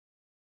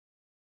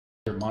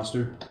 Your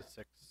monster? The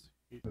 6.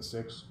 The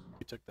 6?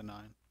 You took the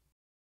 9.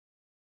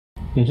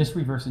 Yeah, just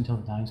reverse until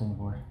the 9's on the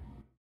board.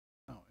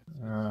 Oh,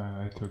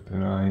 I took the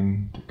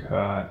 9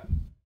 ducat.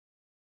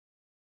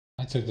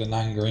 I took the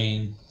 9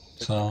 green,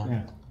 so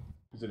Yeah.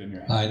 Is it in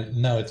your hand?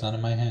 no, it's not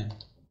in my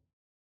hand.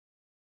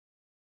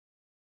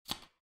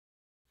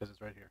 because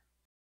it's right here.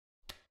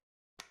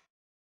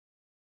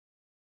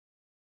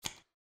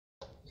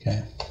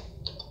 Okay.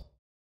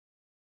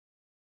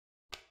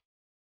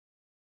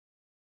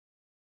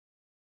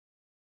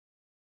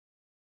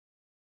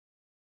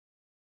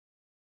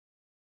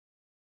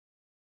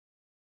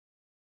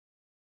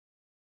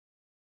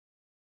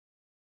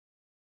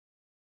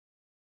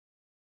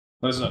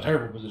 This is a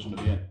terrible position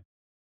to be in.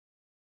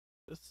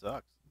 This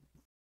sucks.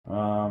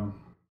 Oh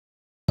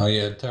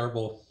yeah,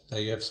 terrible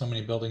that you have so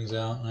many buildings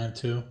out and I have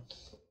 2.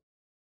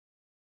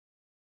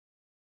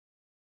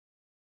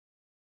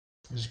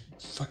 These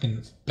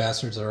fucking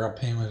bastards that are all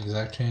paying with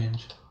exact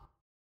change.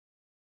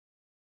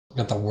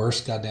 Got the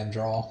worst goddamn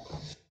draw.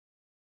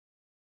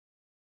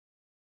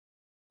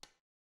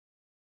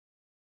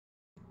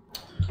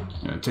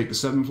 Take the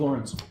 7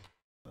 florins.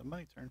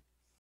 My turn.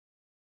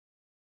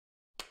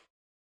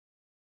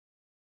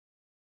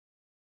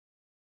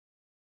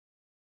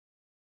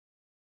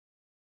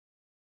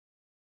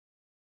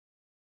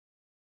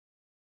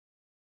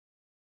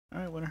 All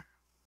right, winner.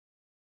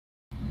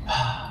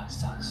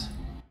 Sucks.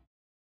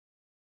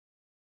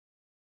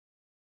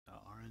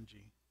 RNG.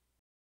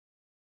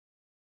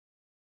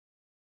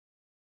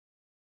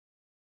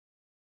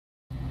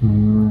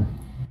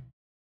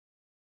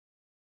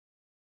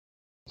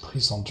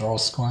 Please don't draw a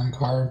scoring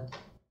card.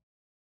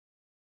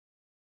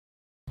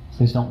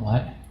 Please don't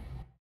what?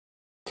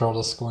 Draw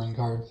the scoring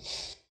card.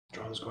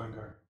 Draw the scoring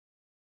card.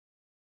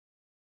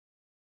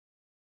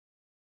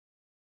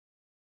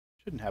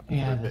 Shouldn't happen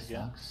Yeah, for a this bit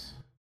yet. sucks.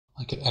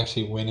 I could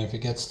actually win if it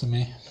gets to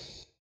me.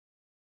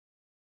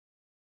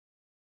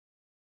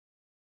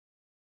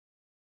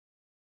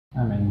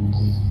 I'm in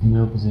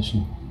no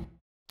position.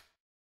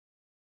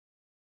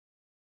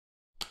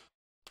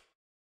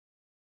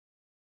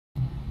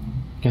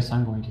 Guess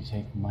I'm going to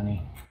take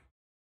money.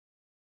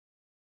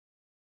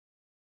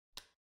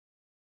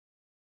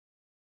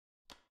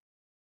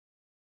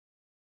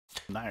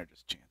 And I are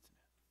just chancing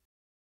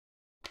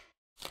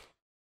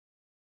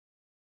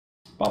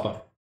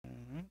Papa. it.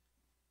 Mm-hmm.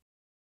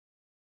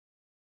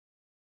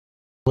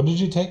 What did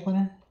you take,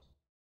 winner?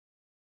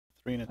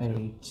 3 and a 2.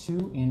 A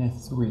 2 and a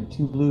 3.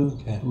 2 blue,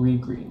 Okay. 3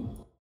 green.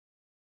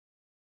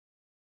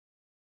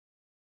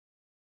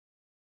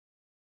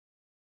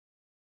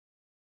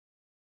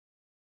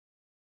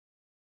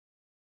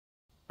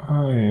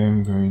 I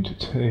am going to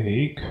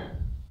take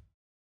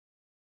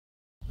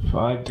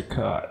 5 to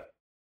cut.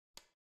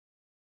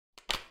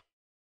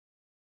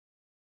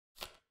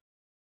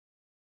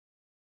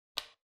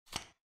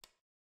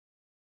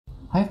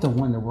 I have to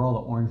wonder where all the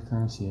orange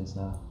currency is,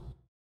 though.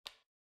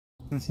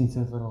 Seems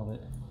so little of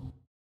it.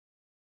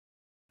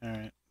 All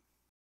right.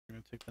 We're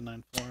going to take the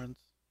 9 florins.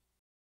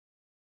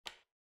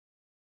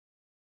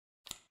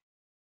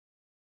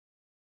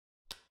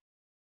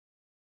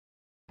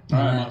 All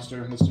right, Alright.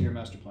 Monster. Let's do your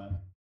master plan.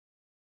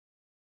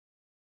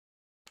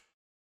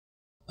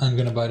 I'm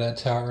gonna buy that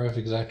tower of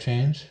exact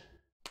change.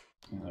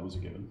 Yeah, that was a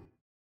given.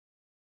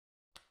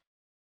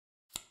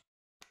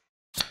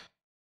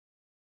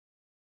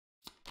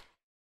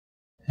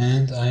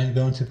 And I am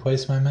going to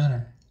place my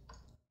manor.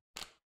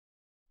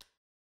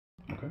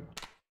 Okay.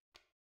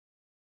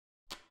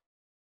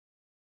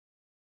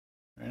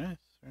 Very nice,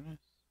 very nice.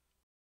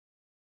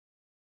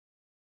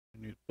 A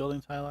new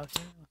building tile out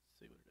here. Let's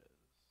see what it is.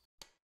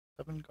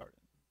 7 garden.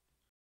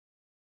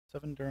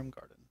 7 Durham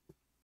garden.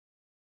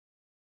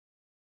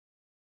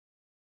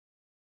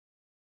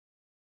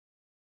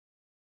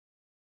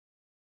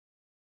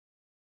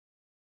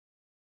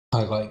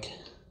 I like.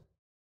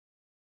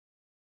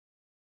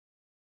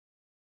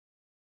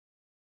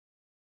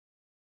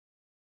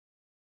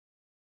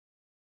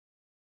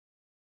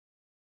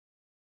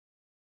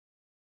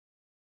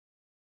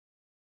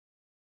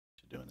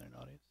 What you doing there,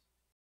 Naughtius?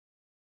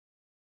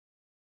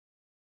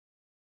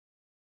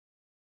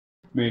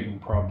 Making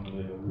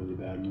probably a really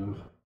bad move.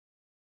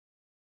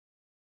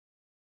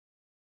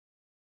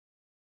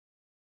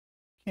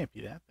 Can't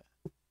be that bad.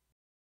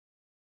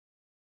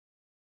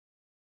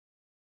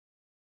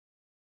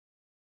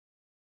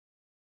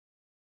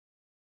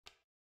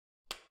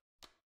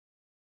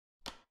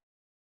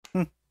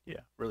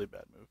 Yeah, really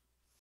bad move.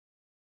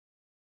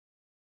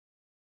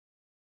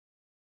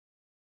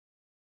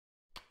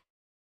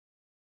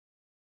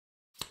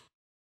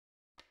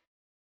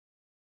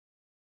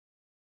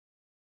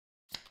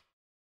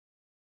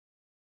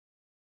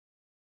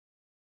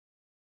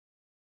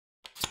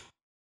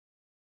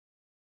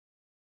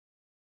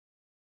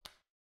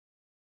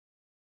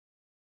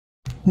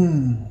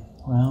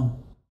 Well,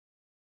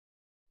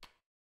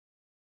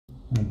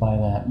 I'm gonna buy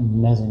that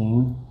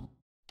mezzanine.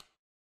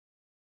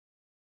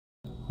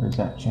 Where's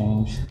that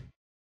change?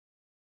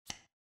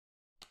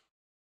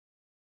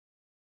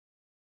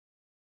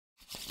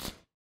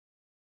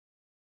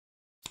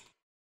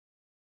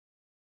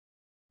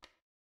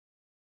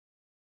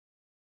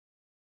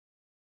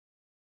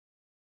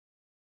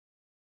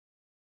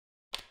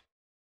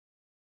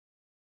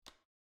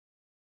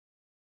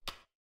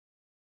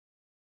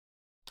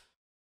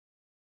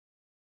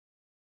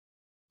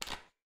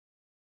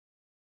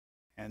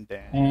 And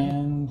Dan.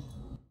 And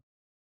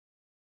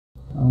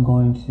I'm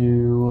going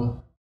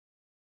to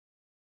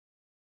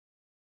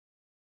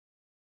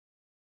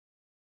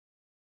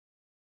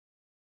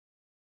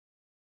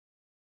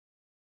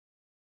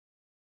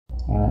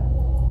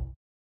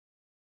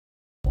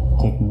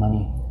take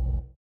money.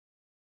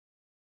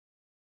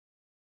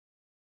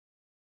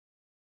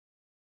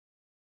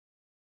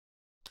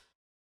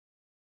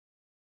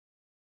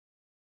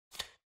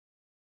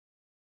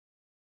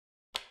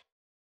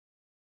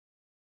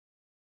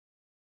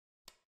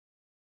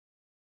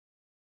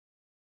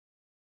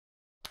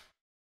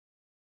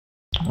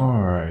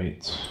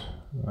 Alright.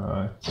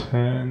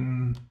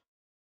 10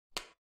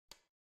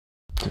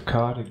 to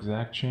cod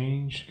exact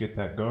change. Get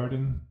that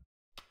garden.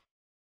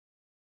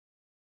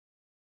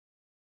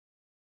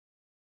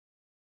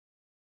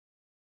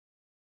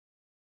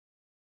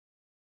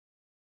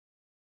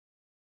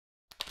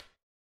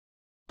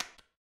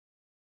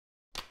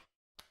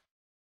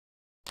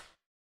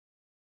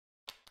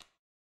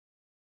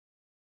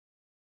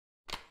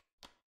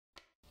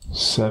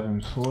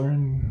 $7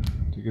 foreign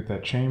to get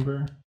that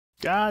chamber.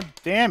 God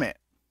damn it!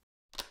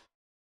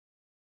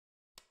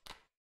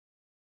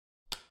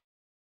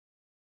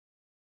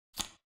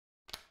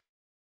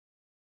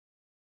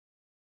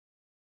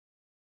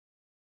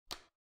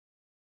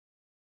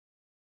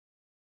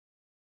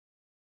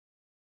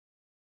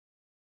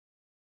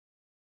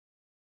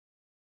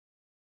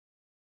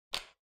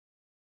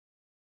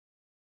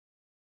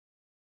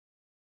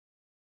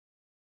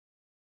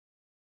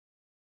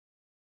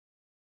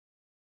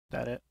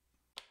 That it?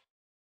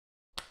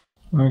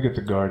 I'll get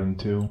the garden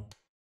too.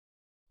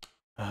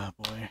 Oh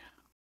boy.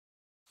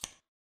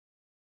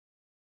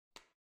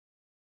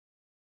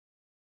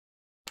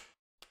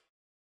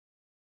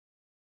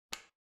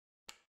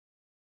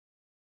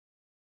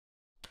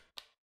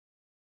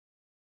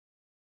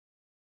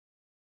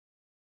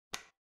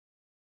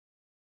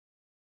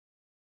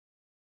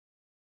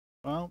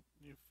 Well,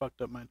 you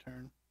fucked up my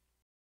turn.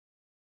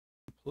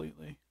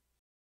 Completely.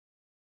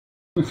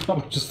 I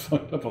just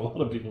fucked up a lot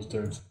of people's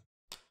turns.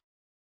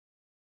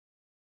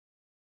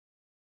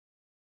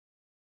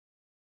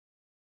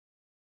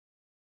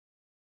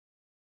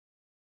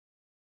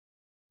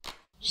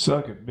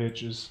 Suck it,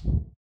 bitches.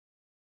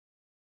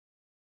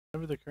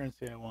 Never the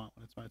currency I want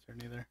when it's my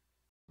turn either.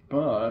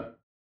 But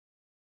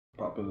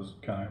Papa's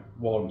kind of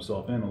walled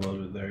himself in a little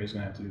bit there. He's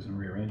going to have to do some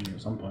rearranging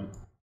at some point.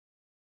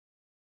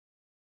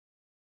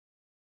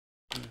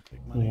 I'm gonna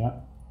take money. Yeah.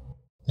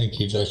 I think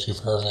he's actually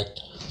perfect.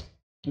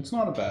 It's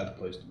not a bad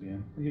place to be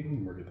in. You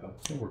can work it out.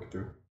 You'll work it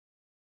through.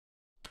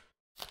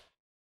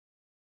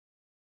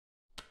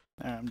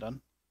 Alright, I'm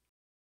done.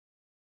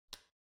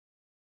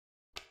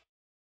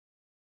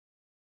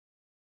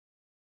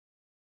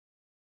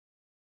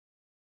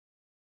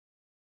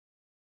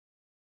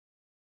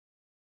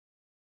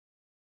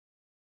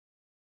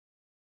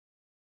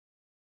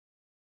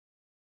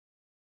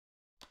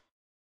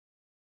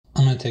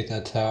 take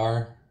that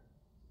tower.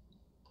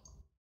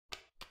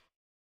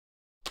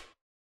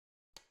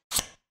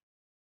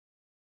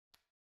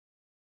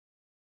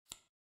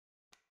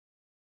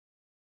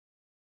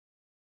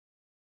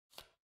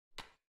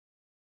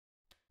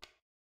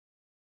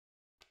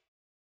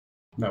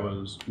 That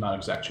was not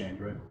exact change,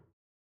 right?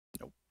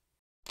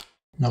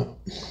 Nope.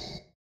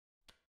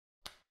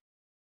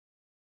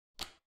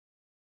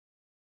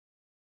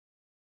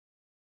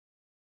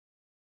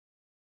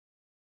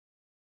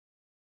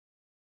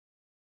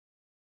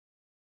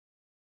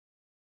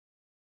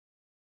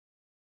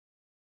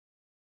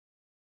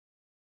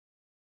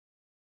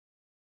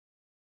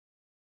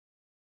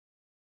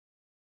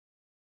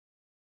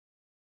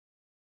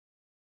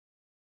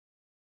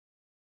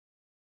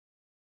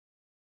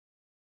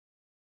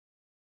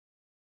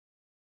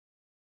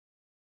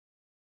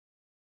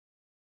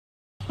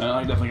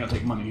 I definitely gotta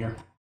take money here.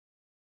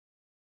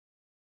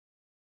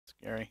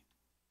 Scary.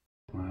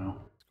 Wow.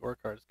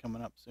 Scorecard's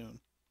coming up soon.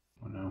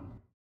 I know.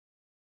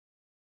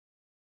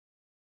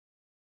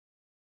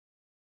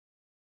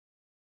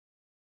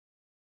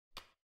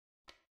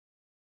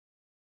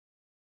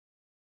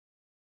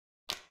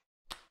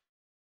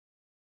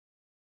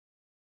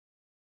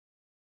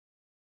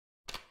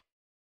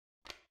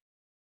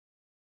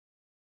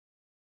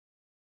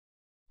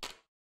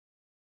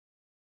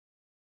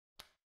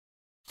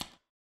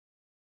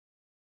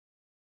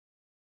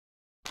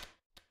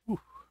 Whew.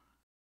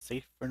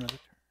 Safe for another turn.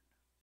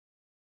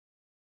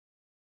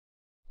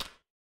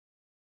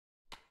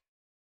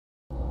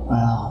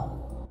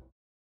 Well,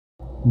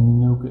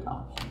 no good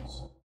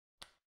options.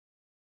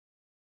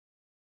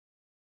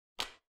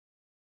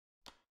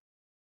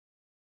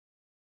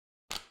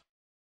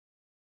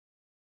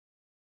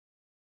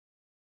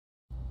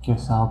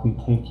 Guess I'll be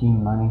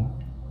taking money.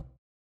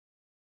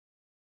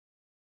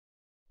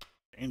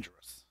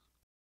 Dangerous.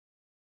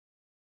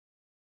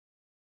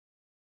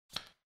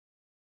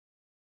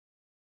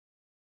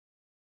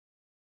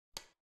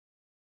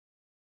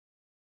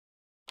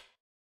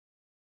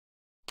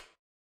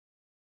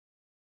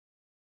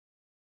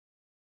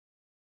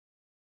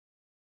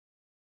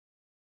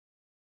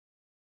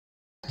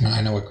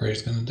 I know what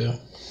Gray's gonna do.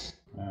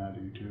 I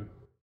do too.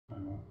 I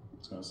know.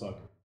 It's gonna suck.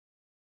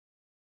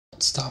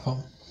 Stop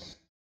him.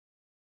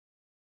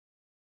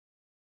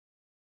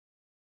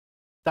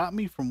 Stop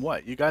me from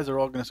what? You guys are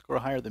all going to score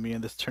higher than me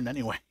in this turn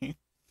anyway.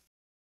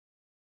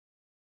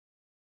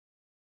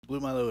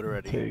 Blew my load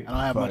already. Take I don't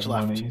have much 5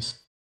 left. monies.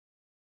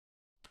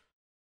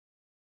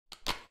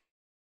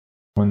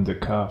 One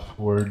decaf,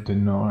 word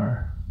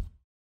dinar.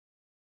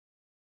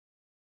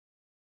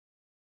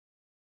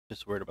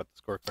 Just worried about the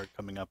scorecard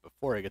coming up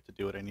before I get to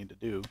do what I need to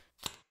do.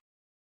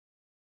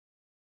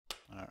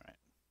 Alright.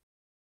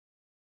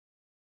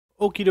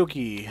 Okie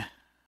dokie.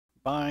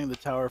 Buying the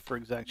tower for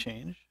exact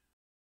change.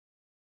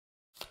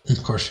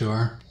 Of course you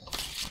are.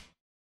 Let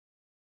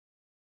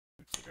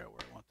me figure out where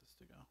I want this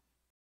to go.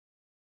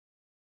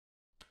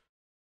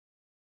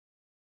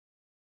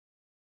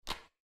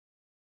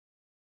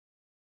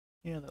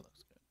 Yeah, that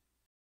looks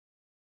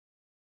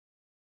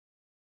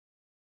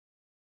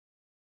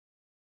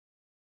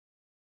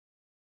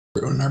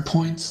good. Ruin our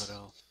points. What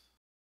else?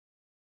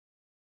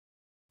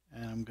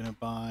 And I'm going to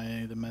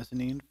buy the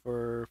mezzanine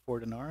for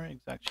 4 dinar,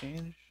 exact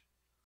change.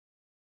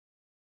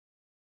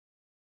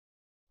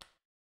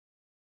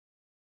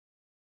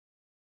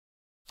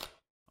 Hold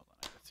on,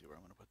 I gotta see where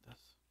I'm going to put this.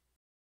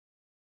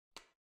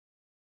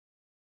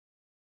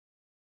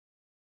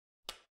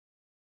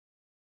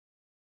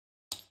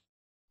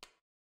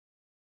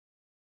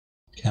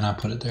 Cannot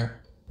put it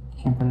there.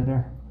 Can't put it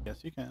there.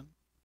 Yes, you can.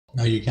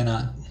 No, you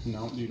cannot.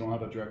 No, you don't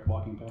have a direct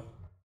walking path.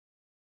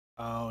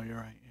 Oh, you're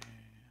right. Yeah.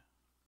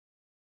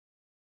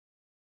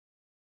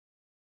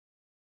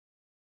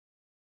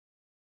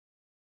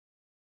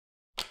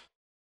 You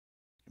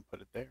can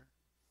put it there.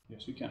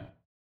 Yes, you can. All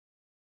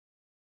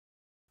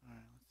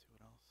right, let's see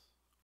what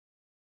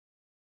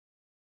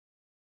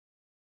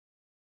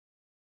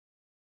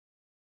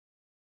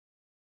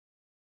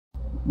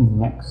else.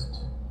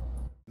 Next.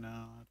 No,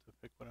 I have to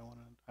pick what I want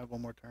to. I have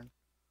one more turn.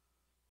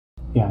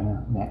 Yeah,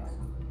 no, next.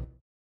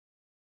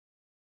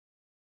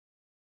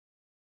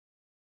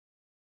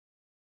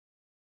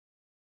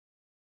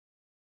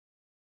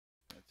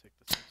 I'm gonna take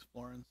the 6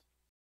 florins.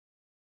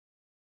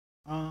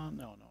 No, I'm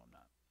not. I'm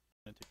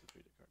gonna take the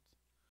 3 cards.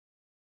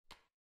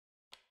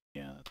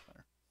 Yeah, that's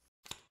better.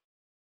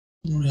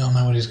 We all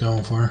know what he's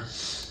going for.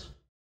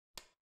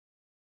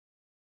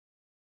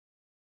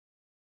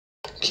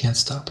 Can't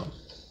stop him.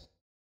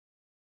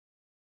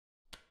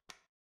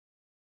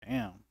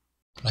 Damn,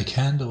 I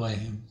can delay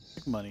him.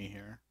 big money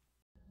here.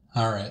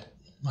 Alright,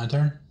 my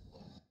turn.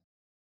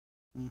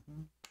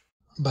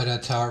 Mm-hmm. Buy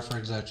that tower for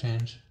exact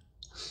change.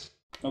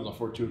 That was a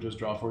 4-2 just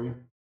draw for you.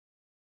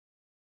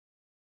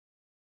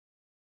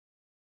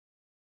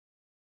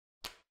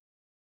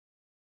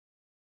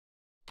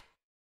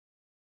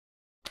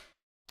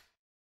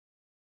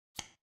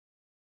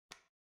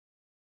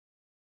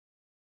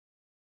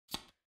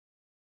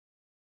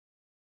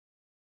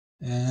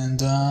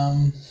 And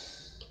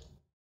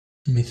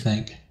let me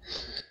think.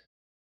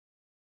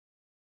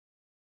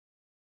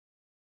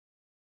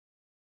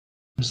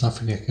 There's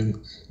nothing I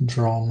can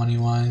draw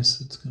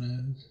money-wise. It's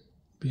gonna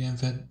be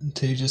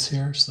advantageous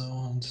here, so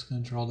I'm just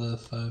gonna draw the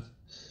 5.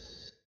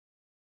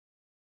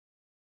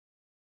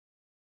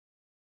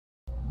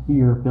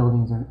 Your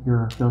buildings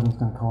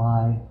gonna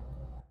collide.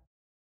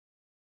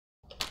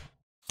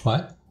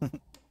 What?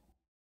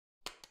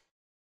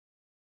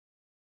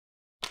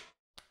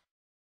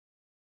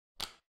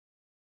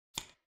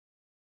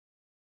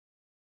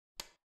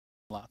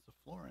 Lots of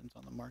florins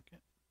on the market.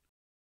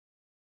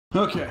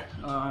 Okay,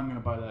 I'm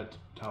gonna buy that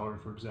tower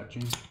for exact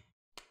change.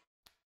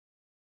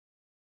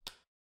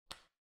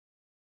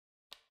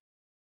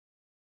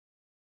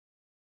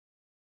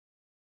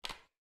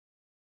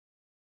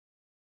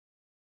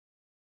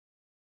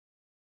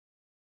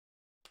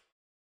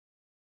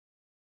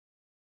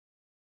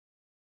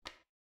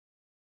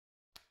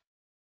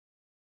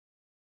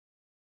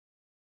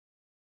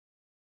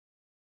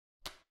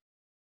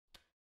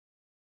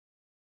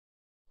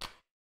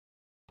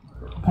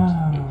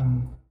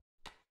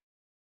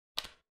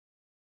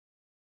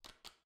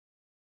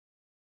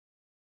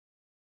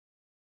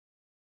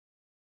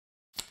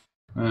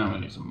 I'm gonna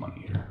need some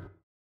money here.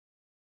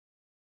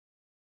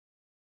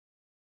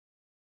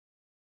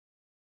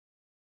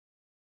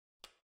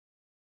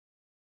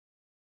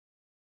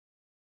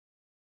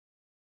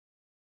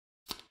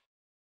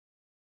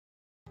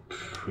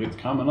 It's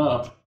coming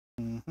up.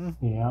 Mm-hmm.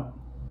 Yep.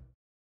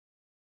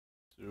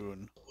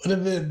 Soon. Would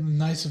have been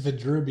nice if it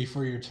drew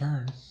before your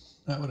turn.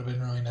 That would have been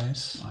really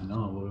nice. I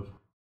know it would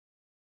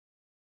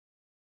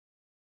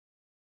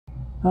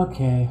have.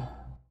 Okay.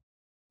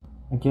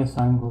 I guess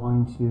I'm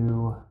going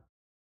to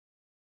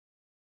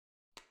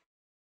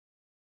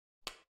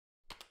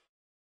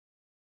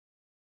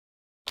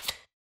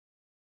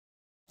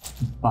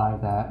buy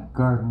that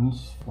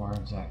gardens for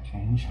exact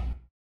change.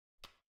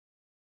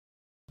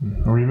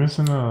 Are we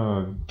missing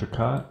the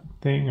cut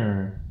thing,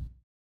 or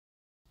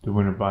the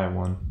winner buy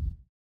one?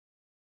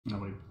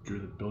 Nobody drew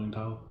the building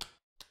tile.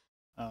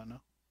 Oh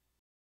no.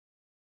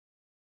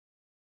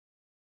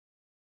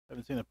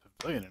 Haven't seen a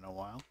pavilion in a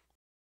while.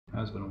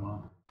 Has been a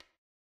while.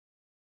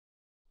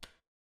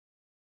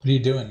 What are you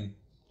doing?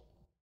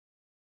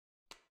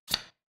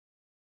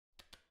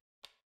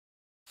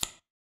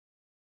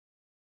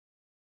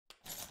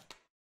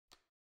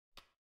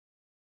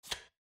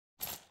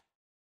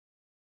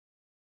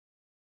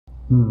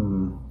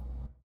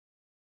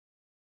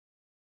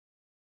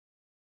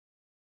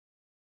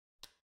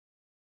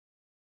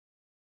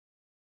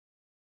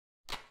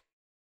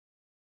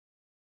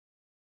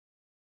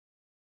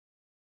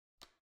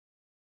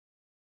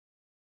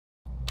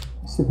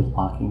 Stupid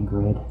locking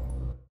grid.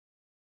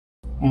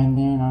 And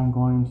then I'm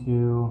going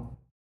to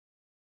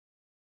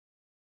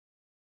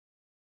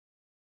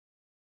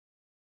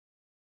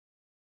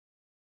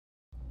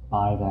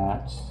buy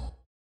that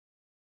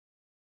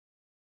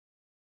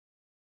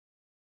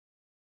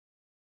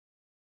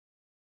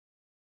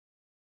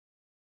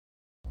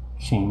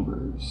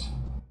chambers.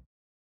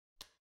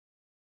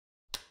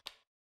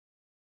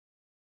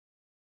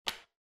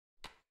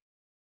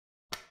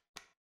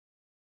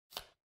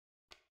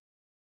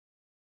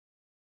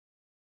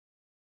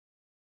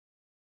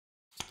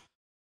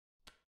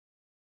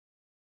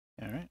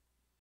 Alright.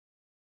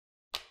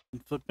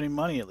 Didn't flip any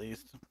money at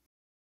least.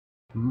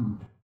 Hmm.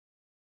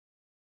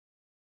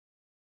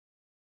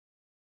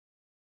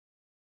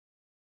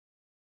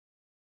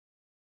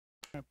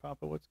 Alright,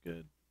 Papa, what's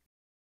good?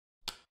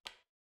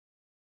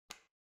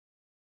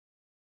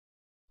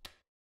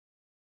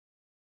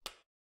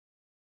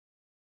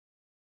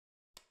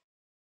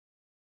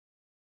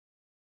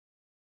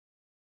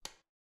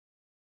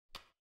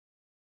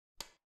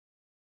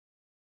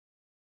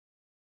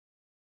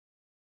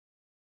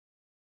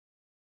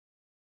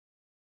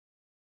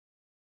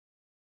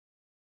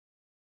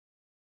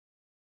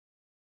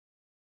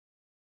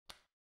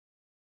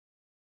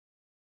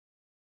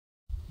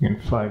 You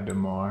can 5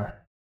 tomorrow.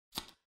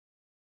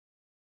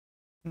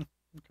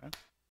 Okay.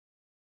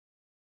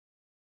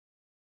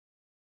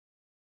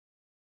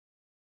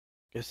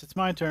 Guess it's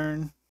my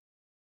turn.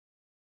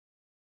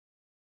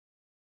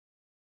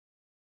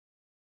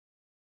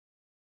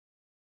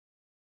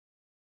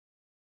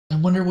 I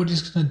wonder what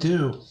he's gonna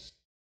do.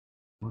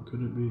 What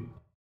could it be?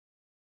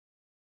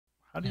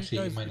 How do Actually,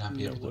 you you guys might not even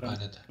be know able to what I'm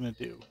find it. gonna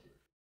do?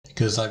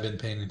 Because I've been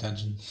paying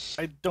attention.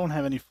 I don't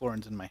have any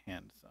florins in my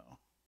hand, so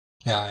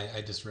Yeah,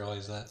 I just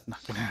realized that. it's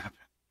not gonna happen.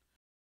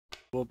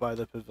 We'll buy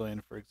the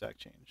pavilion for exact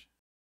change.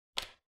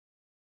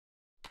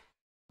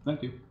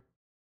 Thank you.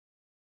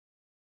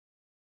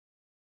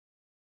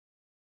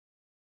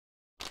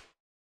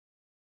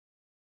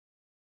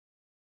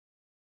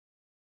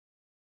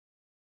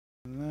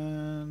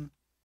 And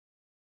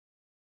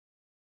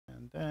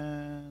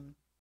then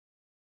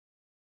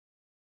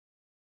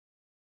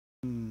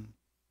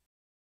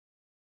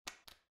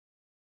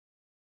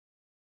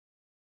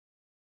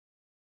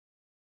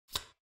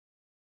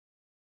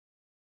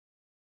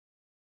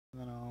And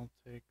then I'll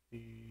take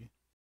the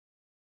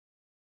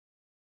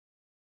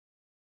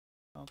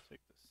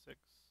 6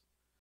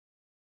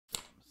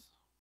 gems.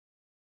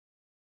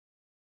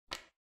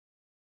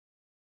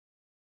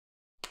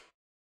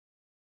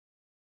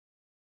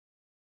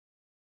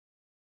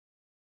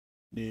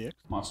 Next.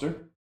 Monster.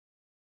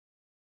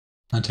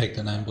 I'll take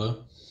the 9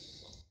 blue.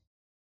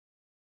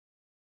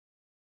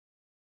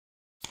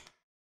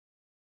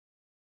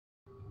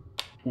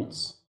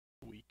 Once.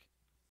 Weak.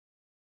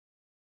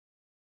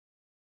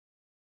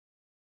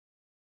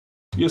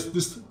 Yes,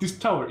 this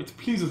tower, it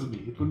pleases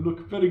me. It will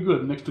look very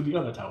good next to the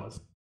other towers.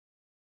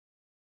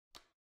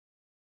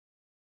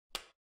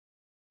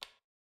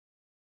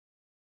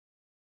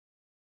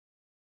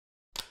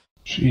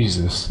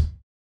 Jesus.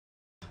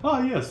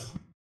 Ah, yes.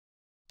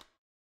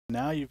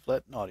 Now you've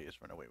let Naughtius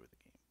run away with the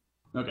game.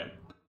 Okay.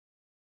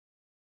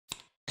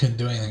 Couldn't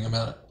do anything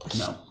about it.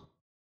 No.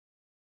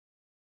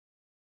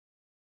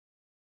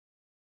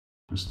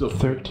 There's still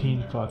 13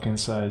 there. fucking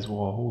size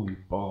wall. Holy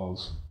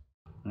balls.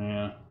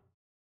 Yeah.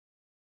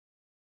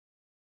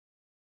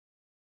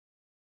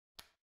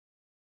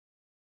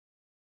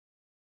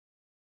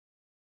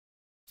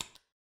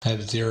 I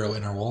have 0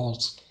 inner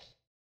walls.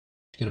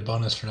 Get a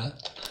bonus for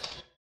that.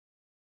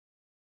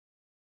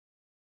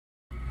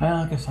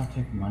 I guess I'll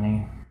take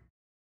money.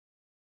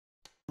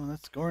 Well,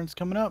 that scoring's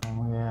coming up.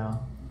 Oh yeah.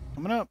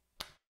 Coming up.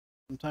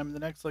 Sometime in the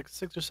next like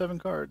 6 or 7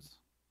 cards.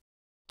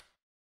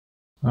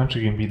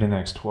 Actually, gonna be the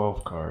next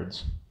 12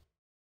 cards.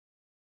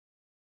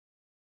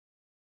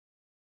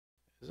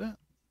 Is it?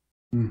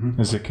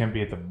 Mm-hmm. As it can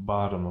be at the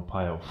bottom of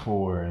pile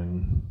 4,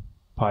 and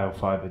pile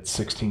 5 it's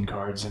 16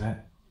 cards in it.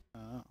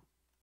 Oh.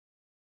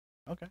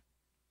 Okay.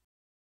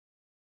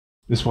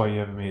 This is why you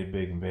haven't made it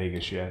big in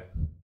Vegas yet.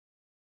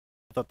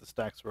 I thought the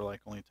stacks were like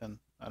only 10.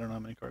 I don't know how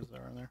many cards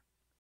there are in there.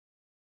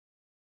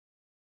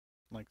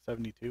 Like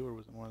 72, or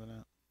was it more than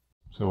that?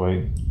 So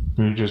wait,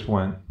 who just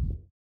went?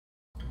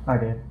 I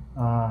did.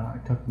 I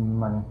took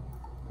money.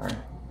 Sorry.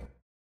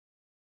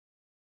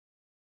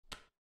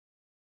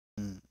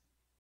 Hmm.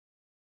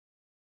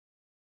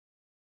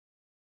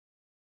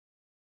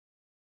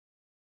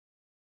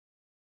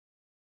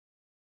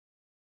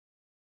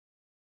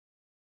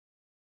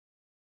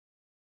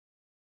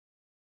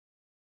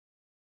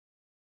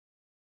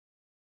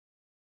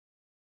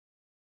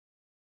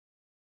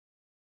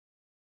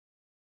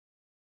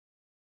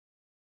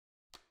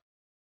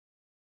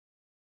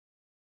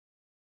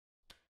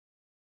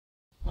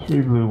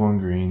 Three blue, one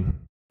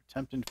green.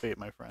 Tempting fate,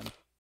 my friend.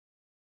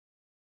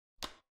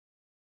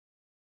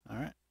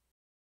 Alright.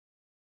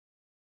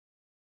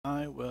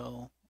 I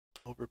will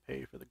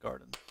overpay for the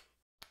gardens.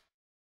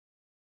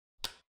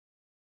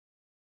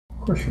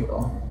 Of course you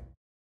will.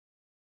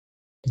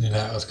 Knew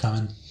that was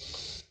coming.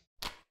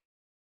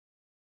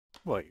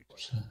 Well, you're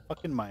just a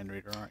fucking mind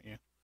reader, aren't you?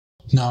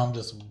 No, I'm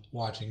just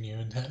watching you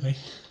intently.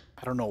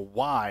 I don't know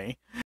why.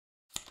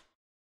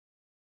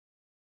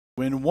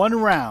 Win one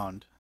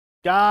round.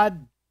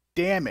 God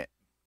damn it.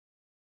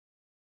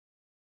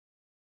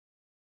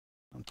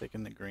 I'm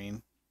taking the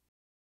green.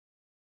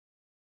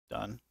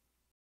 Done.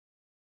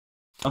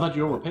 I thought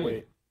you overpaid.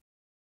 Wait.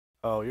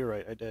 Oh, you're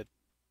right. I did.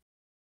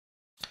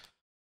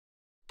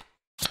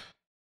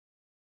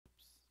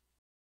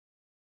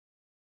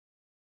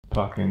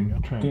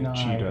 Fucking trying to Denied.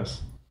 cheat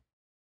us.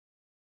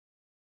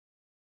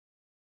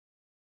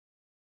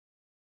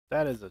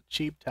 That is a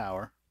cheap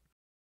tower.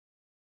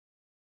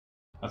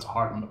 That's a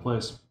hard one to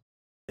place.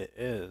 It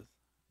is.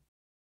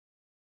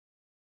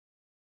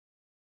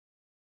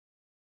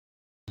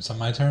 It's on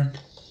my turn.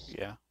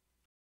 Yeah.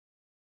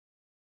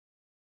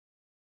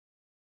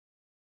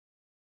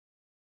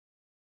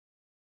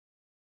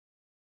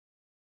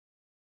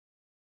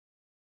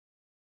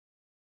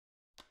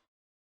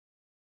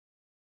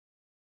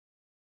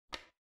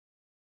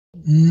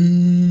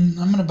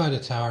 I'm gonna buy the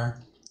tower.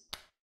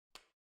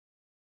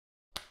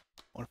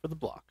 One for the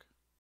block.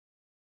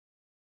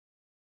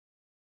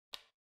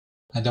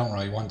 I don't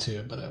really want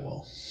to, but I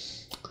will.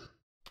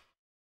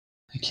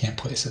 I can't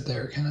place it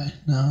there, can I?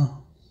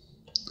 No.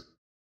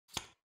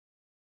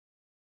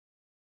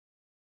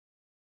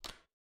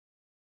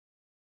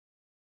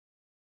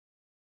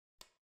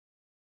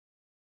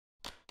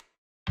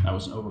 That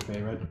was an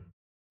overpay, right?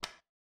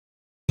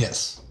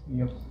 Yes.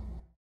 Yep.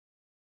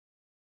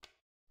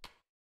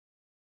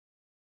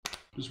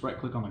 Just right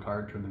click on the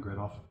card, turn the grid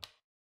off.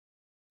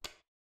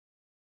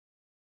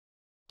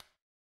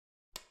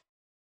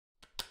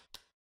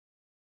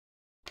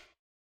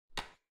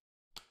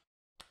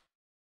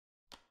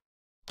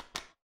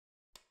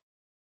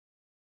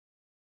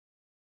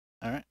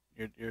 Alright.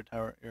 Your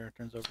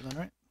turn's over then,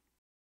 right?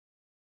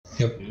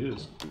 Yep. It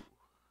is.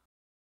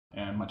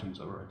 And my turn's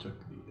over. I took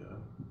the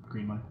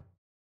green money.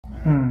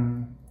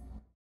 Hmm.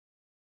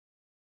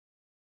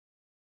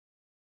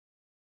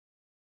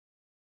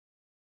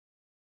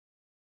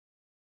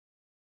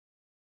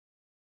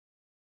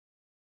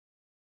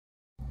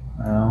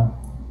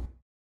 Well.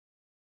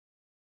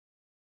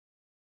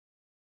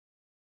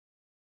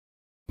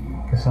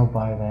 Guess I'll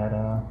buy that,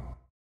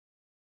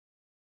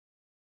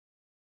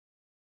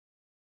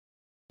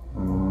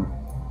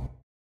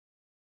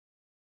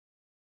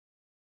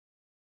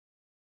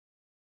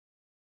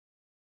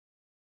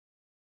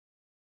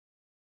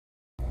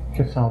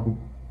 Guess I'll be...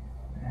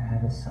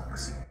 this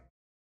sucks.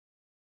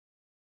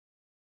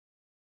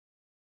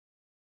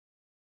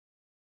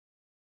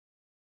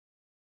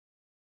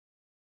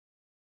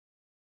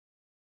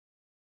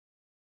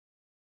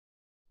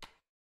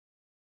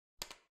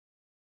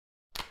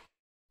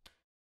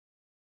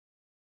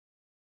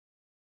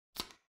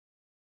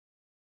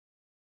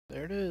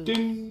 There it is.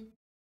 Ding!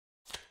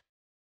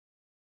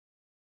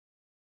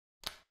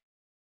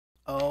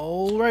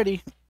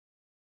 Alrighty.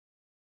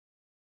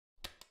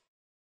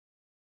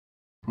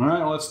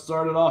 Alright, let's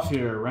start it off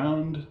here.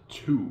 Round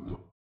 2.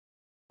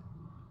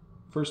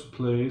 First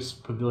place,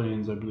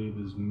 pavilions, I believe,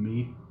 is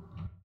me.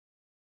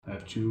 I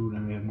have 2,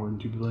 and we have more than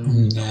 2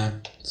 pavilions. Yeah.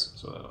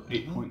 So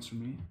 8 points for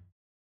me.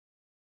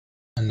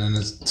 And then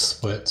it's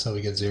split, so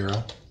we get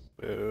 0.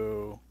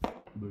 Boo.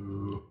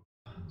 Boo.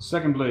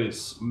 Second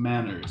place,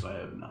 manners. I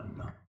have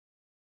none.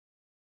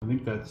 I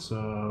think that's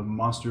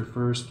monster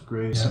first,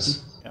 gray Yes.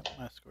 second. Yep,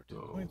 I scored 2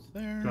 So, points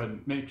there. Go ahead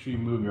and make sure you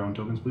move your own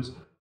tokens, please.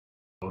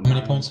 So How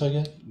many points do I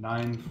get?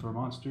 9 for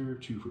monster,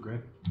 2 for gray.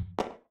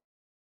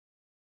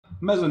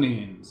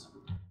 Mezzanines.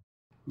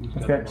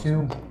 I've got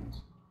 2.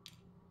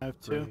 I have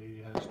 2.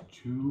 Gray has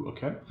 2.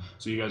 Okay.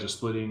 So you guys are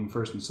splitting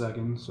first and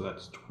second, so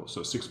that's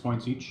 6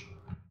 points each.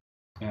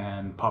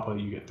 And Papa,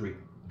 you get 3.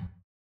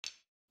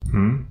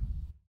 Hmm?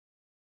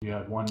 You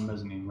have 1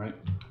 mezzanine, right?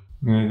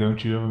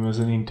 Don't you have a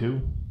mezzanine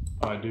too?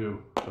 Oh, I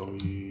do. So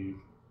we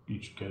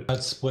each get.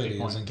 That's split. 8 He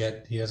points.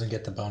 doesn't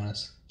get the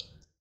bonus.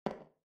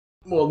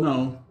 Well,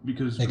 no,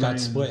 because They gray got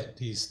and- split.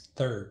 He's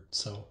third,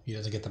 so he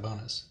doesn't get the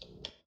bonus.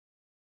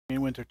 Me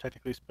and Winter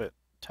technically split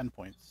 10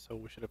 points, so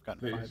we should have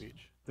gotten They- 5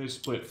 each. They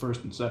split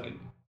first and second.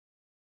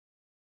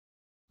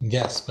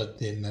 Yes, but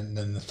then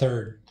the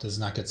third does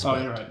not get split.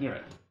 Oh, you're right. You're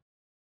right.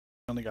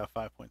 I only got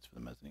 5 points for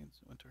the mezzanines,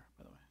 Winter,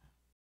 by the way.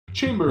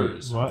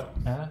 Chambers. What?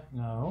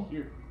 No.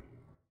 You're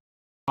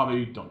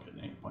probably don't get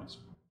any points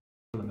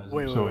for the mezzanine.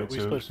 Wait, So we wait,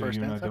 split so first you and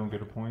and I second? don't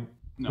get a point?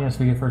 No. Yes,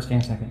 we get first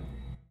and second.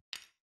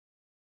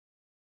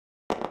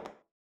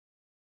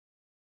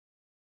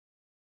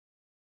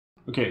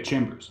 Okay,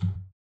 Chambers.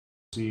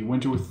 See,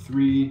 Winter with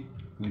 3.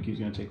 I think he's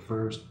going to take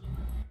first.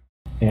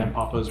 Yeah. And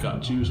Papa's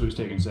got 2, so he's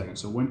taking second.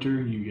 So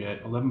Winter, you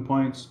get 11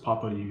 points.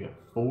 Papa, you get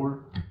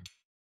 4.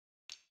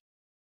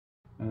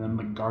 And then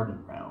the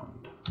garden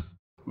round.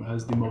 Who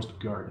has the most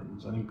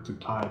gardens? I think it's a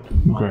tie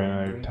between Papa Gray and I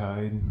and are Gray.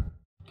 tied.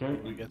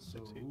 Okay, We get 6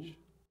 so each.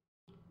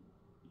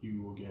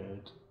 You will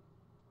get.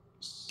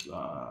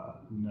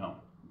 No.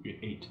 You get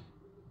 8.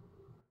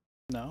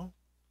 No?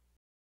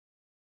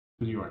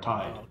 Because you are Oh,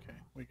 tied. okay.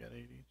 We get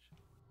 8 each.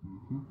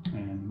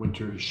 And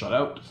Winter is shut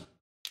out.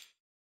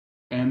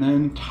 And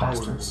then Towers.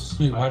 Bastards.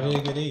 Wait, why did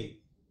he get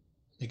 8?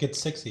 He gets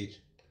 6 each.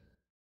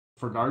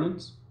 For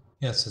gardens?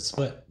 Yes, it's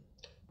split.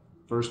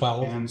 First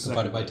 12 and second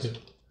divided by place. 2.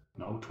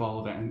 No,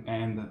 12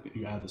 and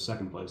you add the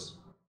second place.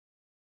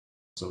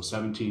 So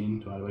 17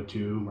 divided by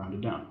 2,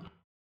 rounded down.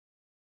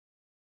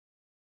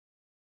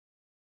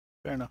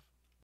 Fair enough.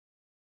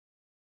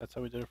 That's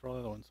how we did it for all the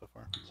other ones so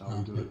far. That's how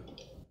we do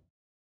it.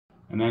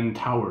 And then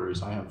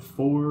Towers. I have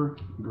 4,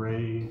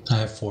 Gray, I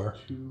have 4.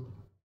 2.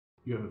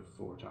 You have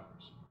 4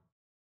 Towers.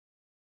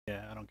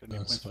 Yeah, I don't get any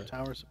That's points for right.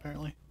 towers,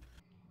 apparently.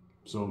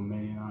 So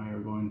May and I are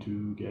going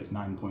to get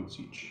 9 points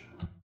each.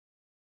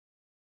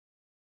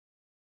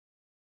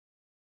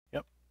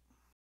 Yep.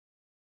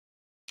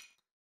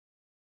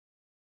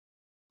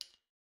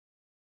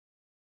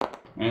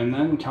 And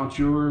then count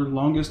your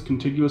longest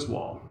contiguous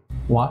wall.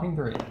 Whopping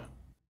 3.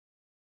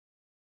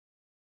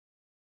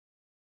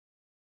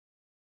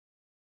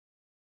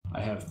 I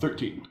have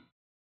 13.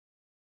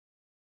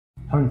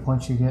 How many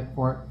points you get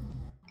for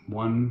it?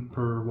 1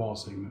 per wall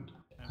segment.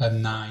 I have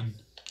 9.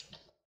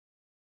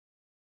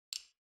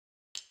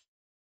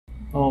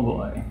 Oh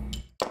boy.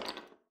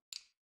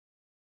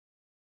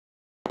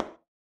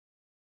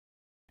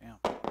 Damn.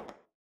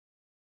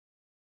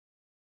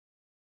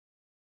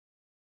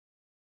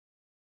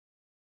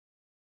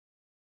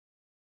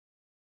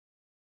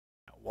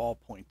 Wall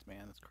points,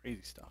 man. That's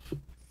crazy stuff.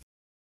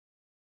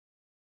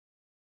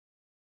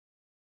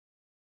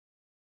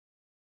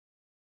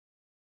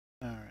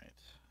 All right.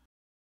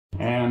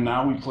 And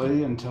now we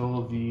play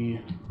until the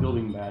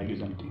building bag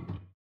is empty.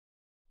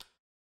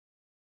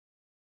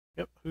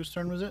 Yep. Whose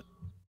turn was it?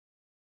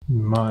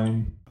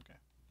 Mine. Okay.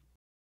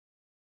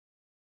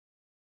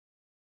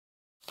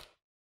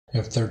 I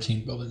have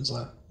 13 buildings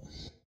left.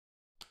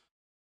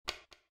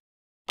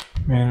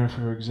 Manner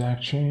for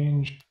exact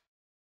change.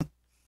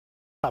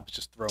 Pop's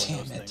just throwing Damn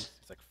those it. things.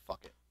 He's like, fuck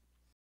it.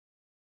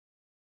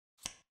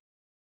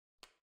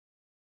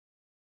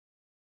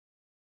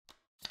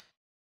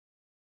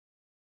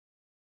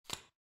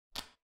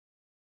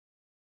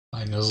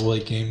 I know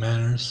late game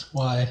manners.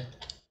 Why?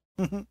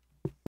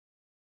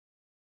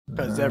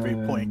 Because every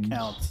point And-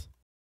 counts.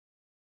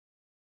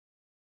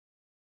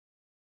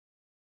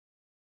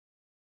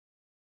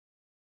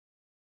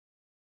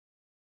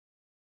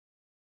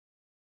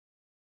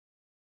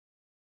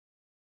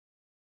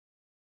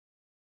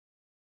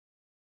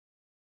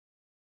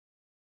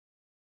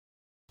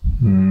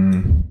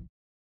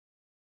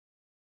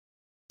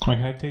 Like,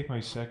 can I take my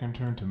second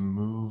turn to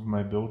move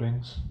my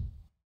buildings?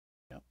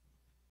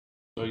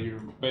 So you're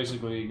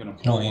basically going to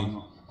can pull only-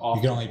 one off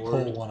you can the only board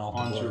pull one off the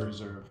onto board.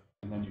 reserve,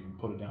 and then you can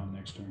put it down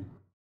next turn.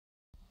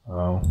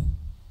 Oh.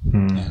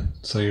 Hmm. Yeah.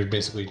 So you're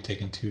basically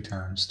taking 2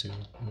 turns to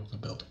move a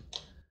building.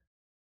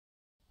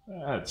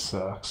 That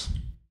sucks.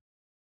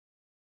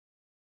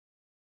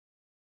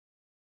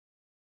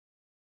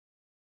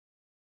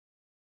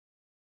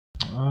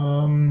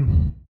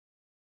 Um.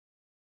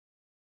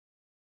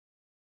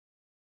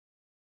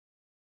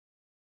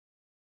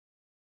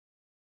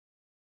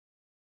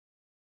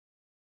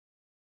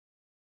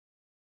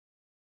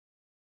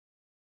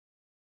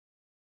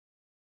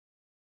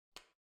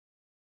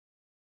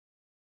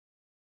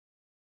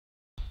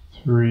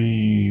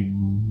 Three.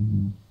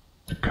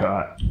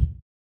 Cut.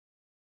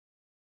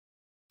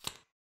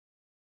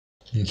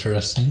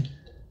 Interesting.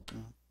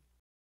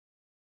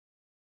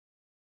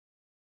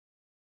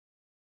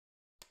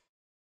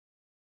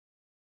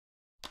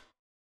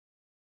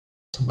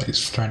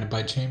 Somebody's trying to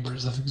buy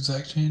chambers of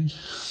exact change.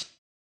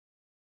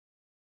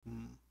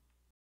 I'm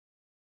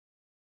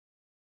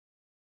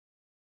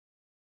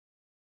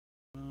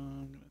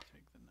gonna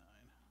take the 9.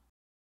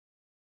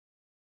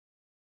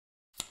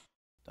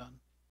 Done.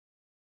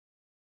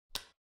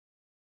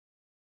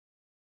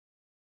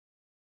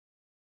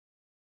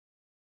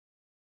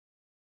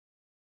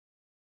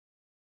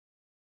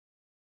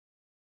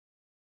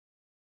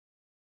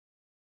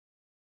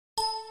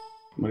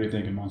 What are you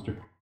thinking, Monster?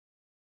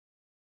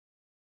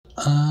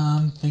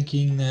 I'm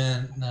thinking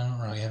that I don't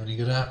really have any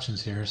good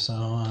options here, so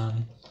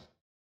I'm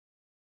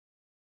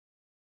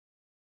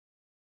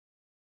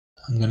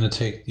gonna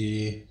take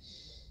the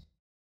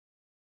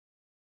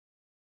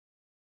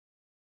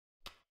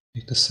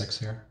 6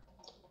 here.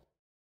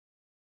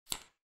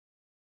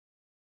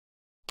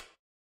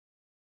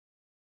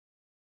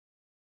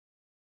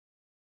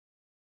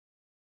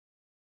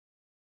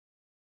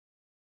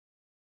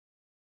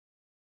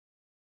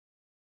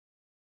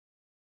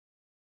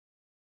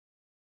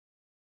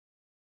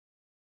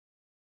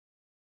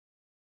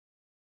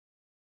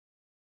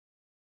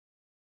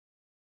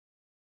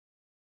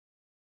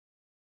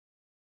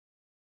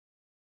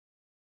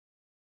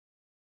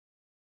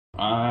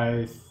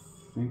 I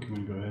think I'm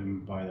gonna go ahead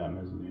and buy that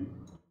mezzanine.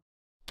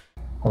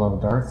 Hello,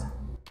 Darth.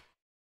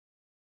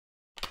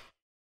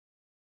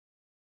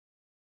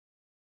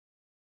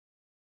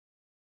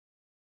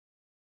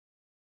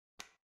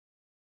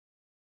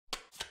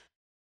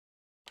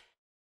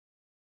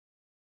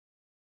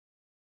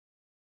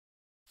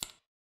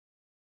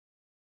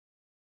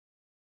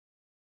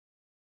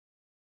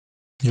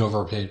 You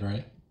overpaid,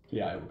 right?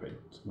 Yeah, I overpaid.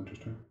 It's Winter's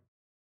turn.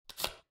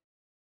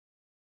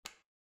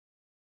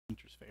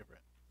 Winter's favorite.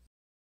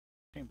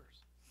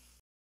 Chambers.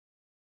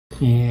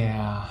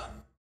 Yeah.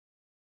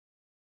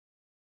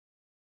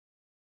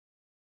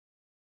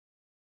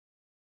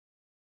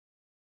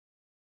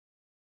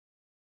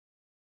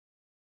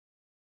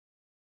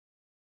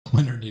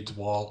 Winter needs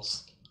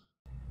walls.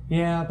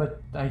 Yeah,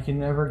 but I can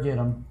never get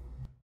them.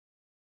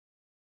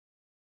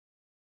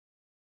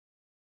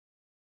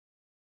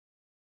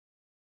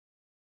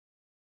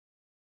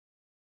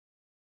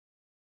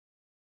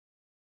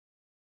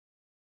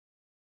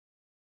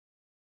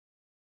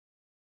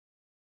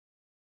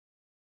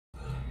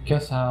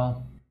 Guess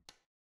how?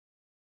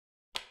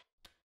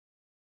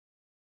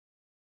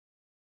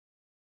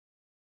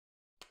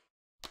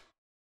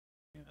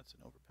 Yeah, that's an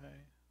overpay.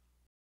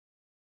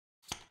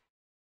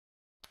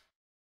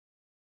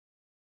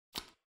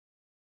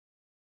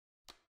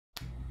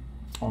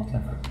 I'll take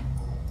it.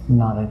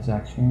 Not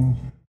exact change.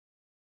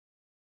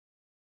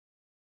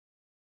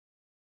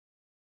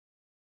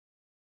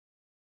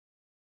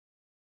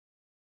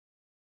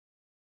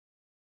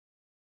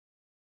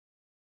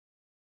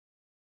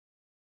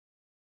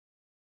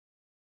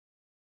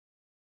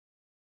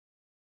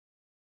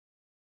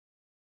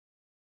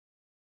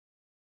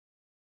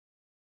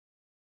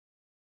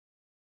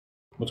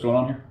 What's going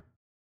on here?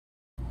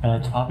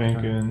 And a top turn.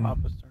 Thinking.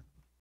 Papa's turn.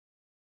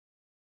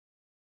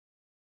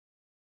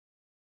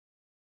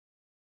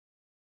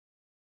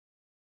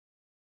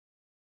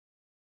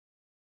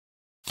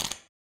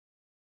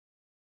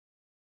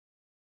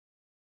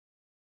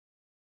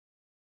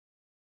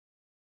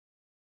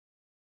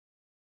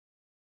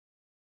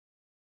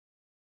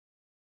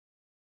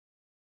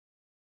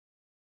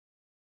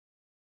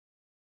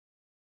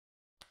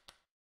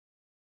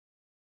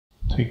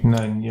 Take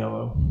 9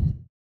 yellow.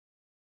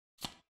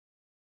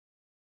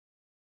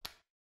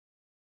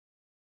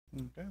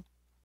 Okay.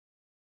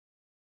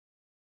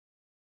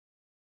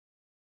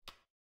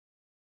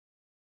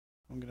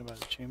 I'm gonna buy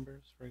the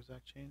chambers for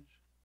exact change.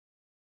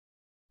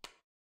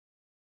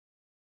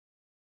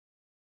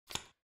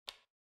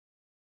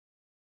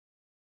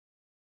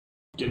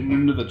 Getting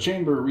into the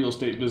chamber real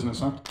estate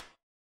business, huh?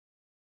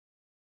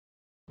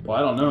 Well,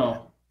 I don't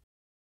know.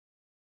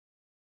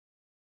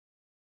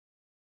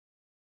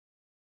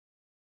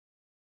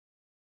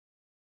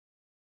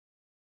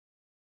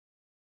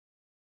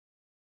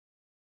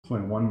 There's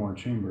only one more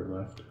chamber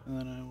left. And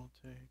then I will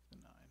take the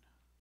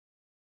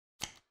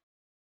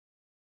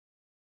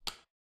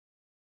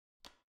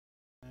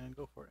 9. And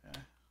go for it,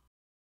 yeah.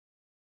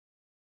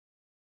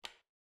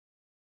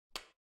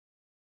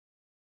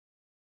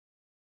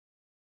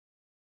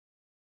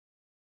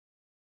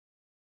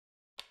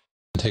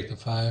 Take the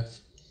 5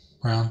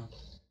 round.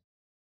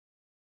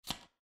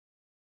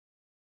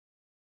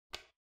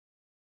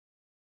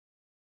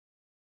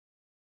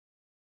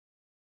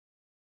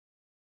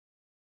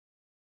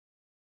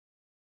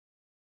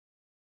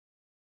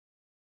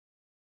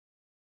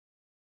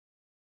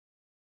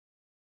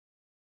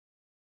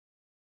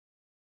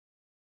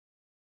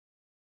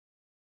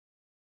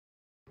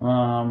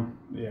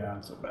 Yeah,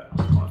 it's a bad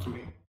spot for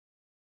me.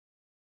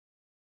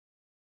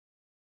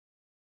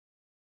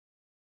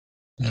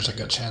 There's a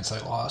good chance I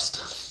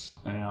lost.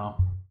 I know.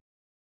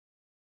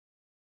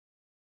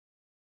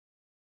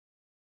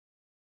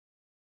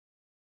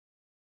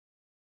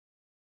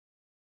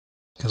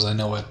 Because I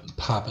know what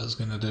Papa's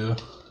gonna do.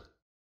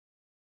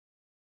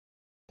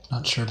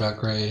 Not sure about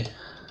Gray.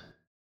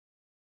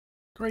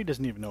 Gray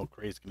doesn't even know what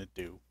Gray's gonna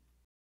do.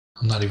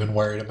 I'm not even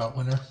worried about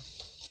winner.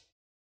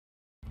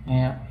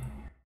 Yeah.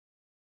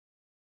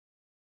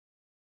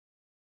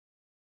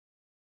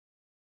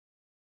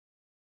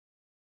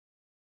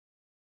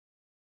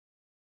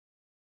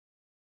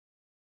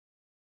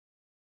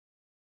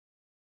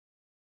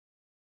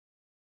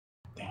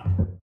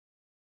 Damn.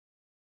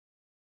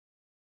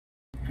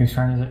 Whose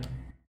turn is it?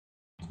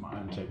 It's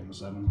mine taking the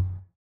 7.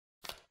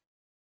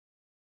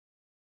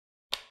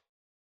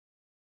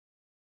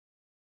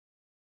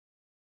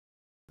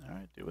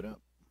 Alright, do it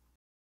up.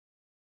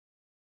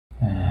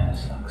 That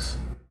sucks.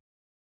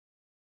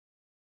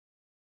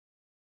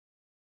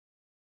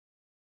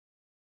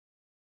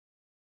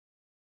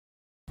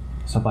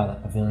 So buy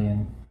that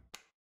pavilion.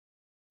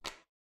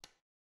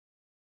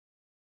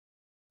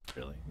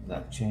 Really?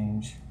 That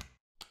change.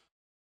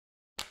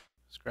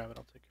 Just grab it,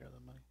 I'll take care of the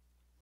money.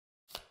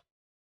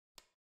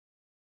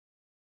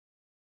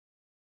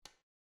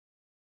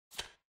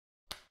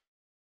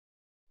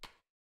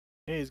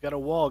 Hey, he's got a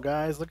wall,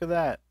 guys. Look at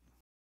that.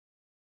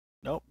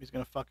 Nope, he's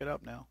gonna fuck it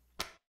up now.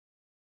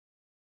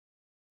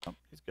 Oh,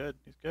 he's good.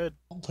 He's good.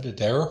 Don't put it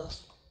there.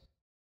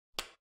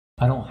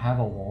 I don't have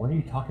a wall. What are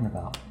you talking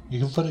about? You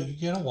can put it. You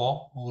get a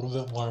wall, a little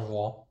bit more of a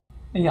wall.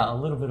 Yeah, a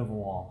little bit of a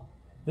wall.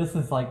 This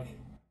is like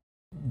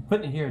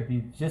putting it here would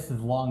be just as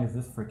long as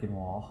this freaking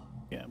wall.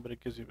 Yeah, but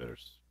it gives you better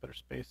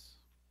space.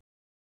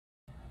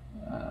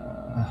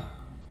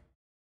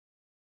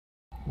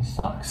 This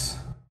sucks.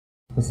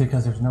 It's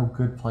because there's no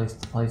good place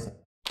to place it.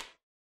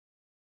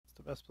 It's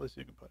the best place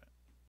you can put it.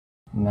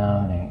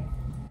 No, it ain't.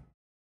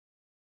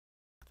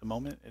 At the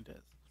moment, it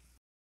is.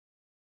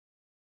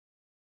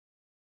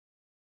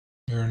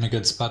 You're in a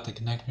good spot to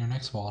connect your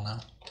next wall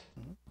now.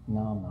 No,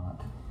 I'm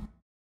not.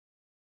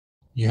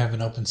 You have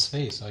an open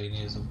space. All you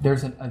need is a...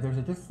 There's a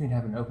difference between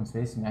having an open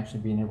space and actually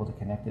being able to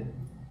connect it.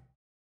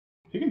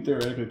 You can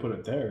theoretically put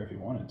it there if you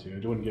wanted to.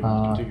 It wouldn't give him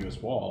a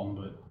contiguous wall,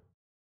 but...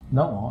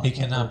 No, He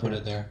cannot put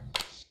it there.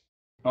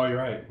 Oh, you're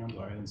right. I'm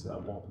sorry. I didn't see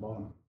that wall at the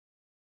bottom.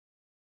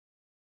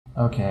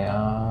 Okay,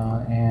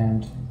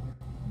 and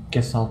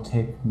guess I'll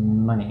take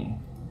money.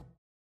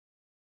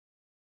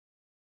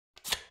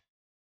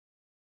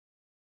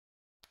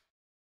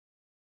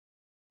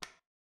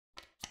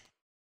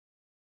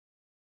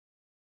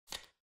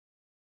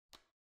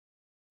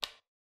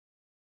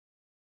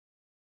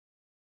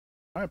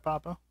 Alright,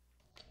 Papa.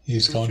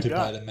 He's What going you to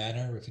got? buy the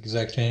manor with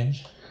exact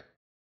change.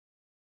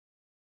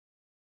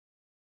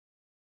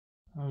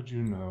 How'd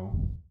you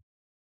know?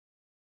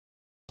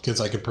 Because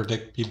I could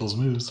predict people's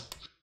moves.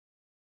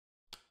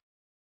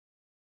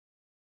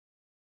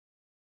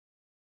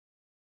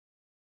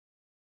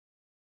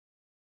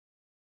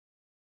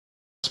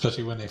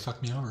 Especially when they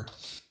fuck me over.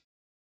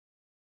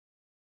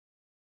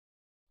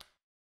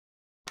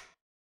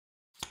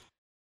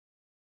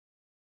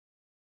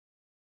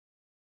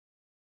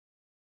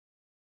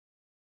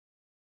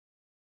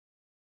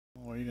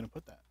 Where are you gonna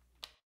put that?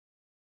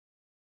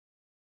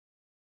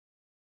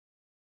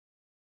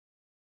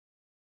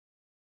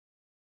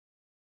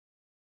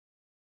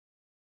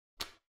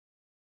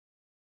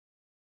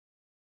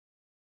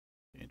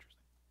 Interesting.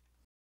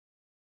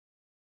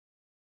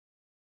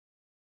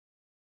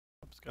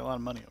 It's got a lot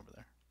of money over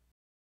there.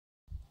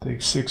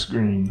 Take 6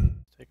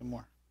 green. Taking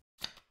more.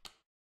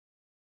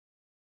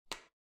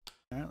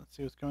 Alright, let's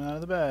see what's coming out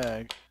of the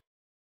bag.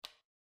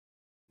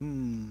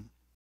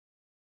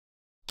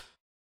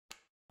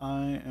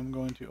 I am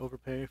going to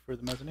overpay for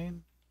the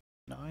mezzanine.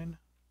 9.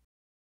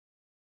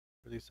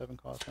 For the 7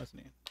 cost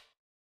mezzanine.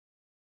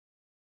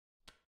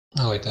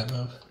 I like that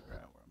move. Figure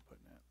out where I'm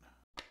putting it.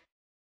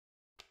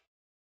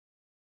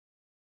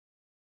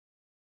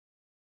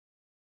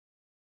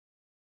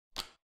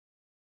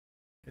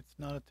 It's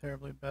not a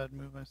terribly bad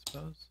move, I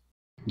suppose.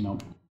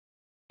 Nope.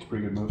 It's a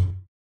pretty good move.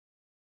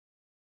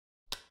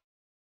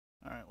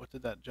 Alright, what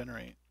did that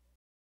generate?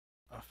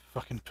 A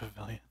fucking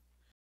pavilion.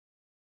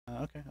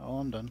 Okay, oh,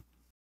 I'm done.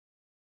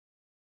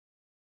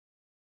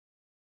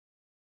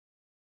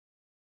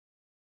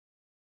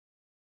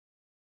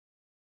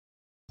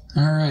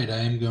 Alright, I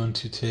am going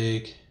to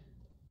take...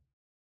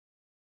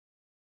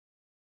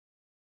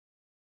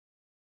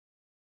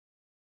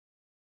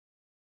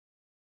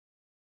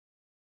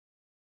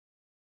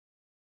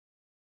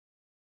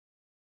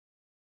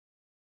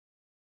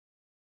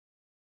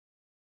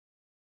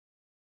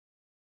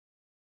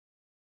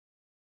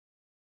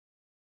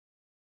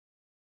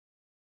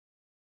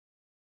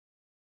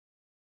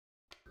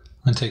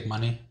 I'm going to take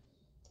money.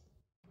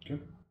 Okay.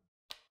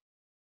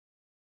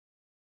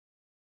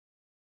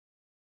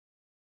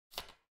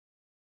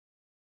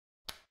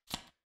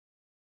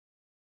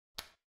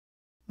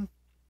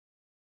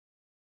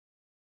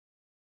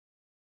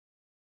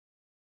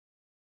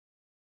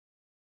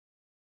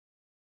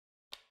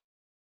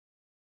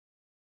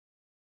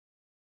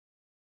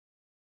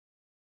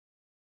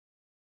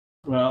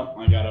 Well,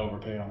 I gotta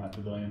overpay on that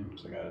pavilion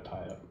because I gotta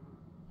tie up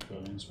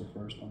pavilions for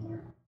first on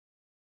there.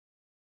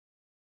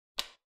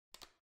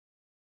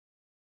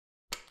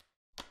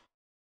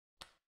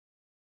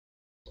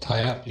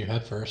 Tie up, you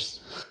head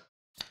first.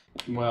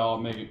 Well,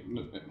 make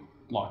it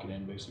lock it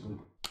in basically.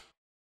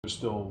 There's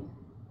still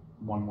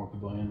one more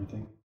pavilion, I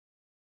think.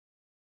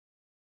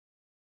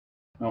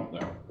 Nope,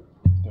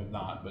 there's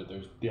not, but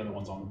there's the other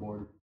one's on the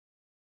board.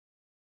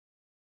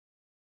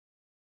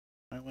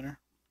 My winner.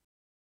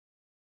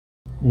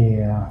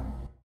 Yeah.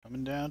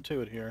 Coming down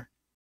to it here.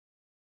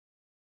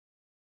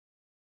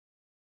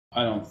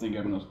 I don't think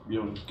I'm gonna be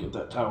able to get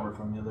that tower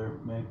from you there,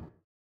 May.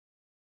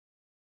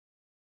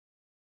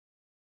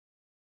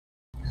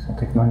 So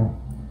take money.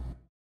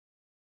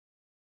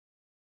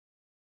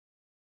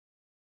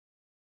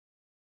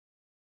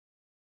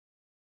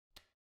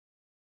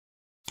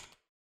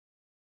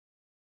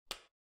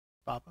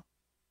 Papa.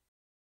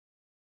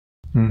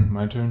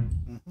 My turn.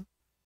 Mm-hmm.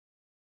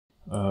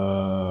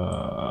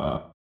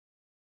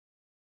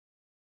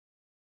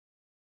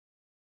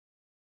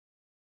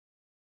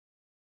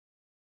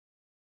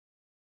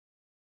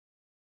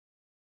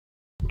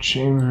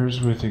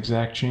 Chambers with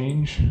exact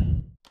change.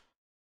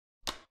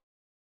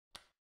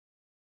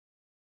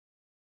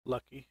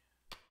 Lucky.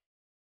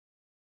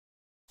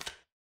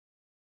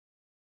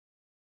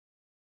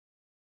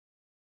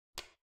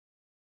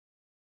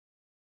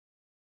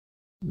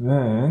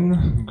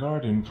 Then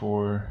garden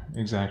for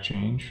exact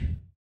change.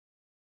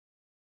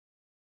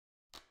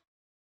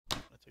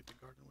 I'm gonna take the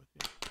garden with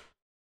you.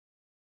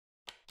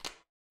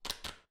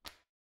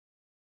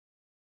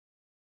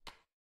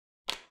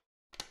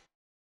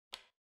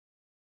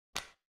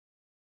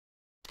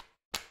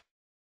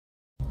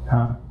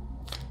 Huh?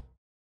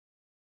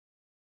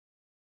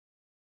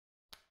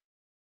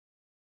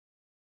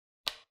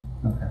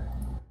 Okay.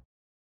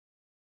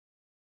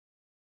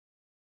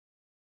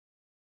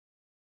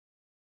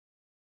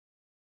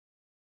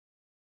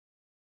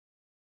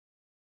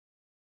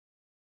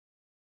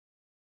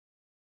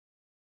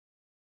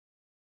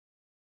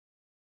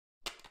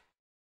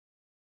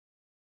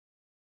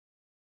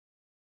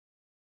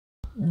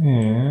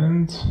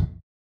 And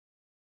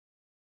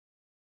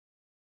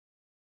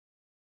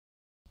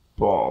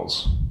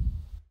balls.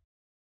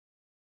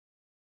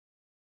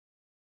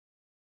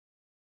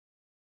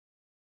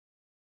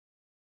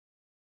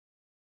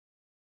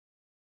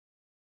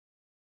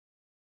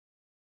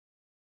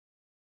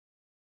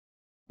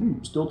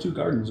 Still 2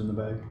 gardens in the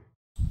bag.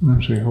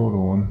 Actually, hold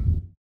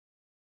on.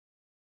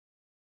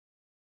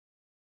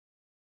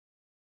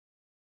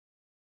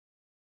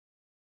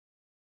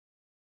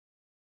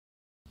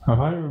 If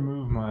I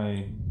remove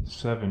my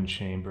 7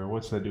 chamber,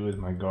 what's that do with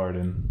my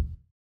garden?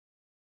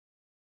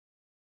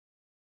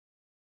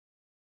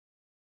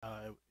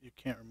 You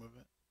can't remove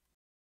it.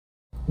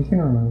 You can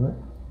remove it.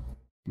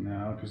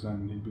 No, because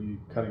then he'd be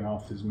cutting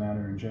off his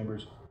manor and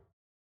chambers.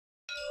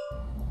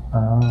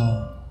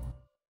 Oh.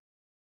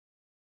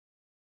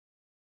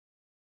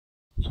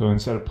 So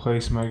instead of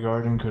place my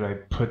garden, could I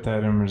put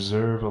that in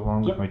reserve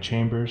along with Yep. my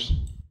chambers?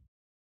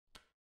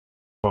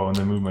 Oh, and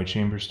then move my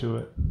chambers to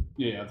it?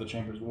 Yeah, the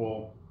chambers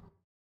will.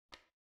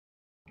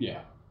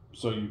 Yeah.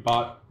 So you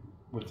bought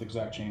with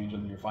exact change,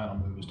 and then your final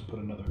move is to put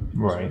another.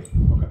 Right.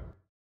 Okay.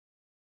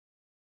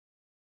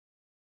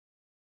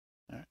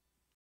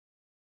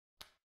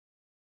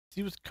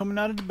 See what's coming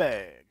out of the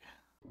bag.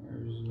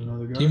 There's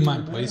another garden. Do you in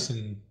mind the bag.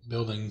 placing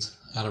buildings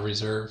out of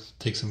reserve?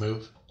 Takes a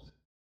move.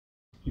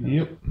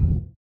 Yep.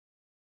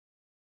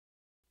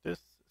 This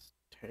is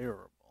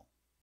terrible.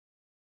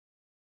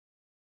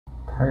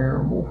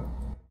 Terrible.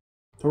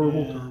 Terrible,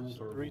 Yeah, terrible, there's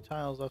terrible. 3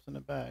 tiles left in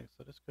the bag,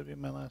 so this could be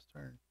my last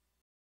turn.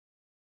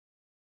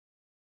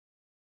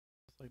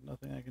 It's like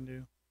nothing I can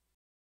do.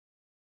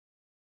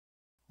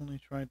 Only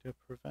trying to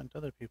prevent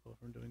other people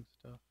from doing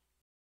stuff.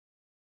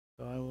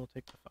 So I will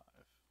take the 5.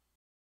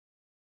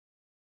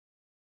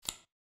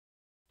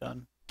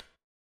 Done.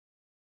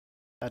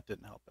 That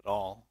didn't help at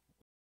all.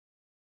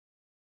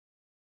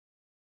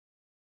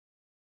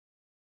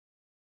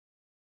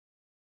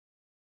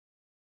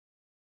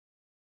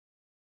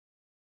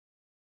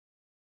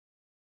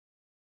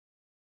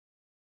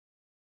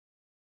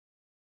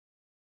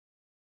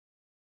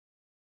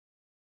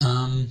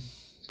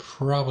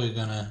 Probably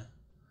gonna.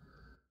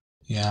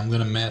 Yeah, I'm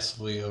gonna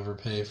massively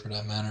overpay for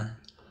that manor.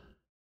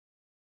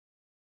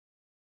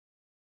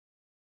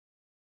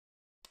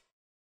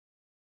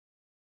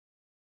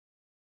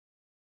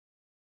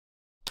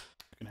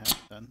 You can have it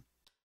then.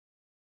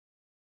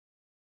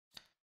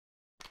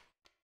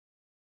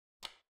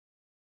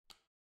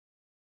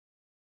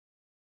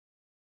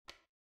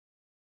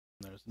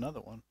 And there's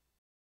another one.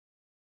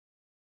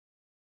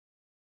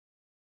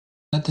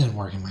 That didn't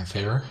work in my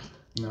favor.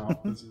 No,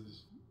 this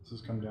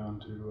has come down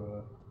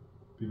to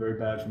be very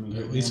bad for me.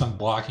 At least I'm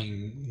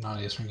blocking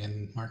Naughtius from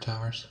getting more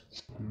towers.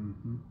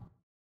 Mm-hmm.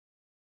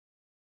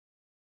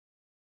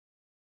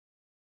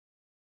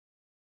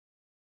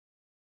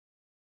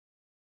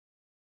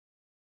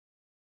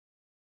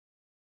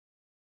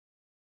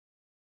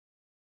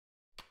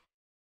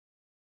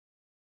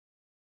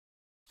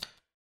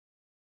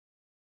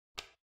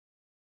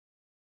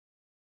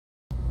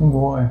 Oh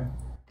boy.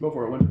 Go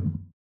for it, Win.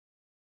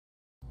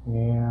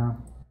 Yeah.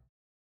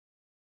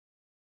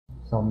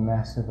 So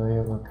massively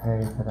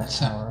overpay for that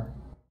tower.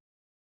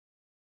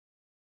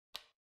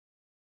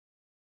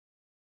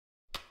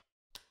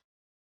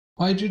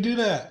 Why'd you do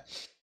that?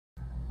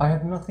 I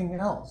have nothing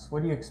else.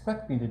 What do you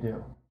expect me to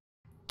do?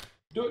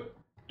 Do it.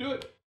 Do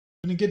it.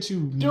 I'm gonna get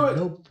you Do it.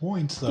 no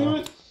points Do though.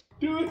 it.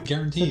 Do it. It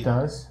Guaranteed.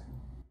 does.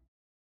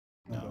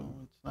 No,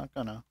 it's not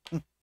gonna.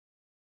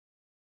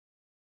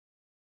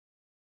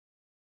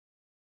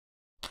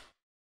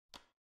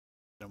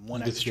 And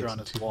one I guess you extra get on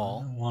some his 2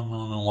 wall. One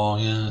on the wall,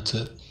 yeah, that's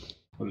it.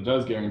 What it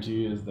does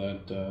guarantee is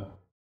that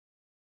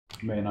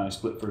May and I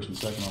split first and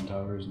second on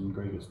towers, and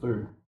Gray gets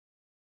third.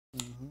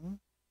 Mm-hmm.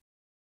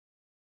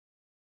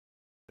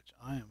 Which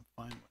I am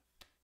fine with.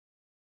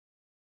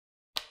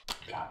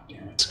 God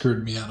damn it.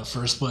 Screwed me out of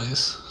first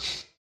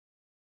place.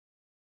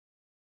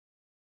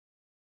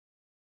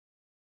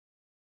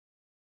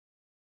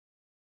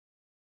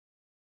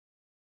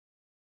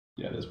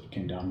 Yeah, this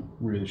came down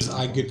really short.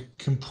 I could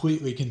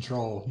completely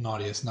control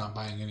Naughtius not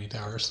buying any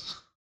towers.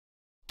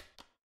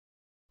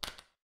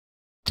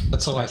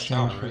 That's the last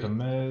tower, Change for the right?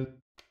 med.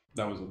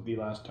 That was the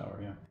last tower,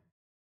 yeah.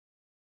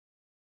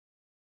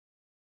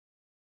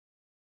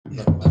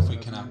 Yeah, definitely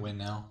cannot win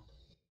now.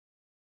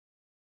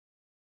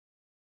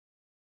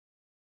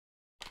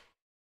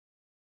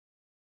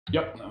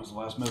 Yep, that was the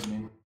last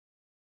mezzanine.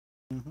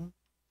 Mm-hmm.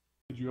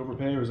 Did you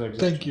overpay or was that exact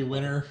Thank change? you,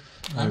 winner.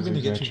 That I'm was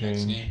gonna get exact you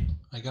next change. game.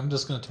 Like, I'm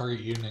just gonna target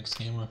you next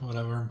game with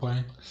whatever I'm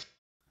playing.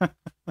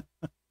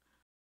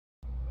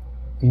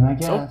 Be my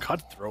So guest.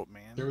 cutthroat,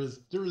 man. There was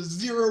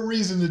zero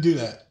reason to do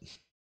that.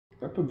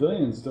 That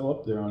pavilion's still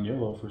up there on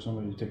yellow for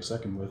somebody to take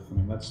second with. I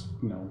mean, that's,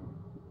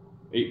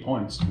 8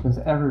 points. There's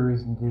every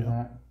reason to do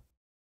that.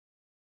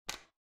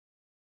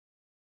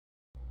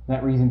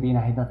 That reason being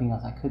I had nothing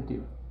else I could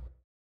do.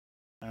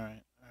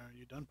 Alright. Are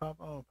you done,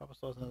 Papa? Oh, Papa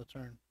still has another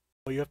turn.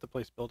 Oh, you have to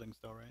place buildings,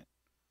 though, right?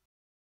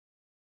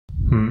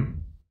 Hmm.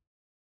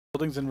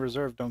 Buildings in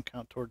reserve don't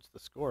count towards the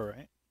score,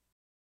 right?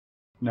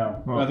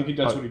 No, Well, I think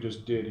that's what he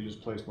just did. He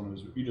just placed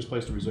you just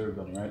placed a reserve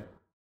building, right?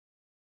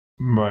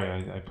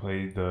 Right, I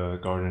played the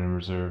garden in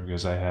reserve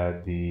because I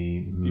had the.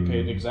 You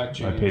paid exact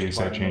change. I paid to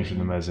exact buy change for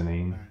the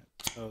mezzanine. Alright.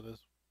 So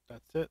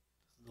that's it.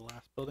 This is the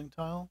last building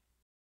tile.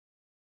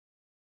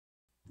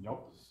 Yep.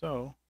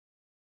 So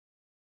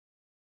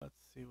let's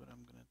see what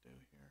I'm gonna do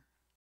here.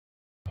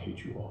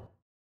 Hate you all.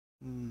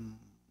 Hmm.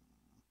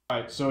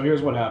 Alright, so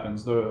here's what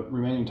happens. The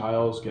remaining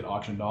tiles get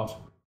auctioned off.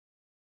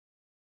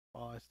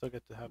 Well, I still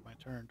get to have my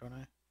turn, don't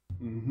I?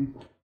 Mm-hmm.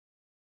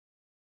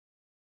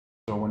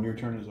 So when your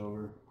turn is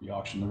over, we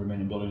auction the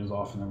remaining buildings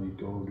off, and then we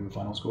go do the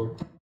final score.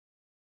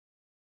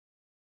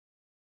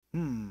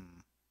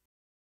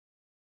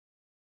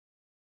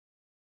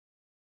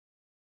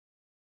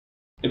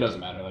 It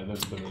doesn't matter. Like,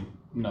 there's literally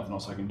nothing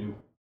else I can do.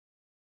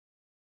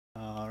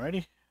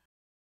 Alrighty.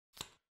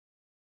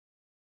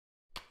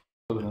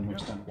 Other than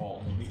extend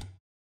wall, maybe.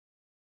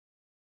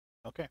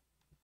 Okay.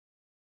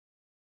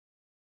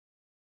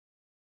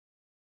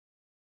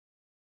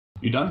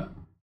 You done?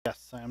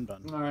 Yes, I am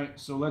done. Alright,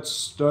 so let's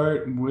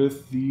start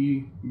with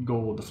the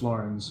gold, the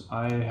florins.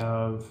 I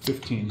have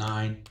 15.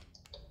 9.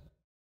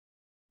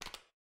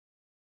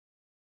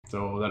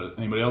 So that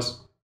anybody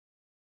else?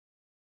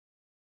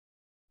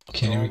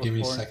 Can't All even the give me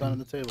a floors down on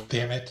the second. table.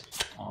 Damn it.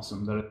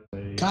 Awesome. That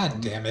is a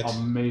God damn it.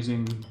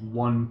 amazing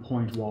 1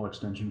 point wall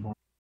extension point.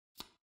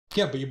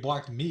 Yeah, but you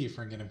blocked me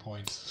from getting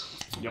points.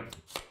 Yep.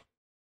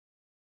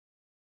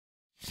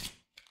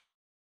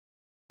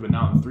 But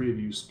now the 3 of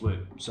you split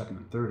second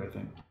and third, I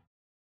think.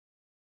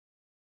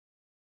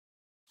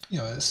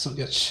 Yeah, I still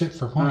get shit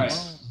for All right,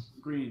 points.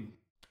 green.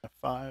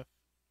 5.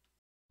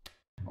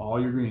 All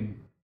your green.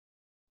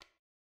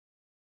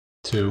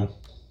 2.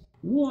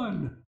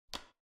 1. So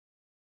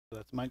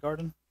that's my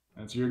garden.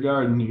 That's your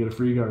garden. You get a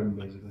free garden,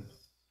 basically.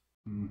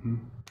 Mm-hmm.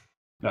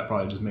 That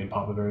probably just made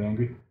Papa very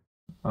angry.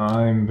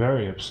 I'm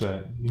very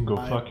upset. You can go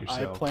fuck I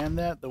yourself. planned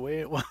that the way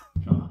it was.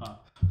 Uh-huh.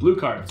 Blue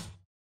cards.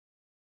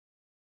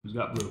 Who's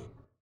got blue?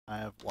 I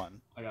have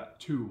 1. I got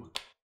 2.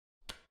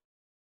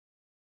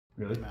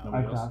 Really? No.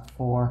 Nobody I else? got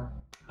 4.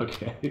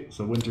 Okay,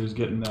 so Winter's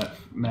getting that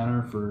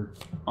manor for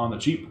on the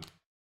cheap.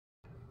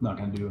 Not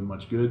gonna do him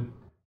much good.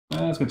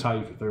 It's gonna tie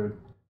you for third.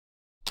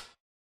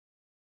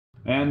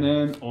 And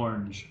then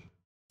orange.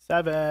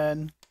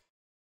 7.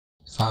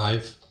 5.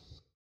 Once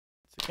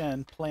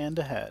again, planned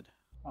ahead.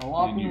 A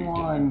lucky And you get a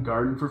one.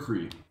 garden for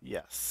free.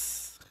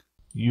 Yes.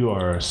 You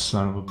are a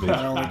son of a bitch.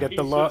 I only get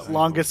the He's just like,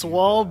 longest "Fuck you,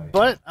 wall, guy."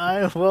 but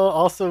I will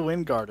also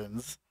win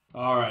gardens.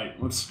 All right,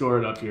 let's score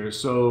it up here.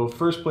 So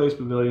first place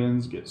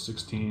pavilions get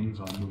 16,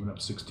 so I'm moving up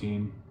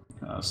 16.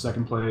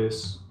 Second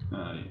place,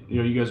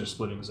 you guys are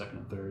splitting second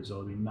and third, so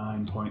it'll be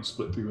 9 points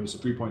split 3 ways, so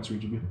 3 points for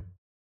each of you.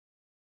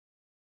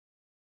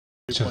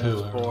 3 So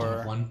who? points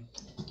for 1?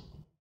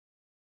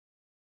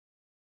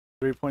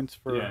 3 points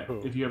for Yeah,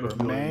 who? if you have a For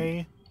pavilion.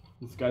 May.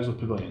 With guys with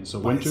pavilions, so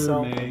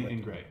Myself Winter, and May,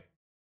 and Gray.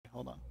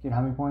 Hold on. Get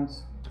how many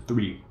points?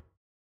 3.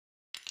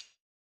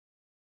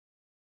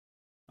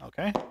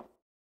 Okay.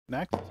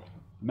 Next.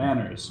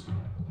 Manners.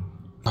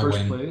 I First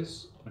win.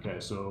 place. Okay,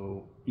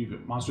 so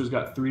Monster's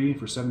got 3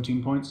 for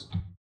 17 points.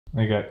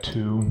 I got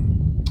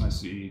 2. I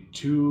see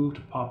 2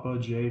 to Papa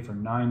J for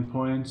 9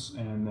 points,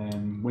 and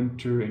then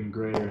Winter and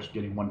Gray are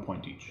getting 1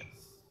 point each.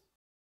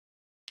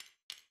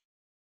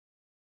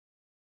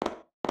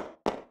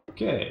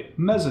 Okay,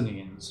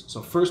 mezzanines.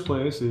 So first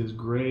place is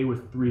Gray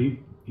with 3.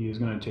 He is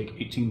going to take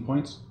 18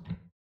 points.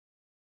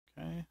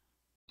 Okay.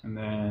 And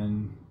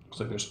then looks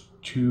like there's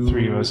 2.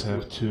 3 of us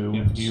have 2.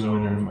 Yeah, You, so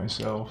Winter, and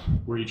myself.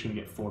 we're each going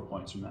to get 4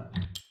 points from that.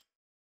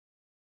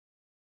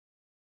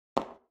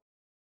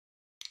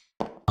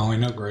 I only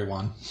know Gray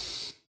won.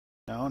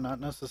 No, not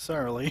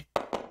necessarily.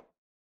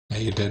 Yeah,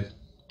 you did.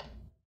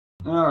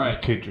 All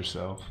right, Kid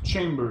yourself.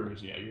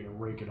 Chambers. Yeah, you're going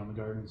to rake it on the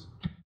gardens.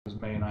 Because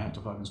May and I have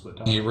to fucking split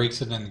time. He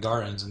rakes it in the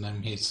gardens, and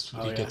then he gets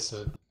the His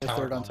tower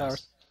third on bonus.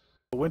 towers.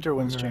 Winter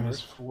wins Winter has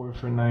Chambers. 4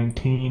 for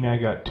 19. I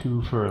got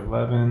 2 for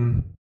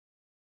 11.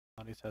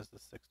 Naughtius has the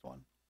 6th one.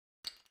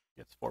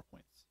 Gets 4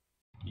 points.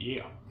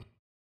 Yeah.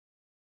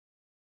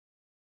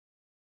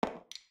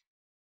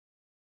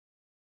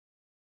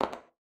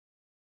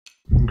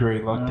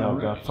 Gray lucked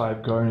out, Alright. got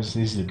 5 gardens.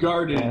 He's a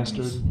Gardens.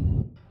 bastard.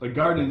 The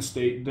garden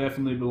state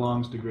definitely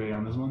belongs to Gray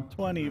on this one.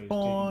 20 Gray's taking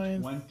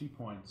points. 20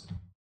 points.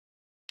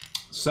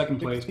 Second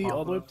place, 60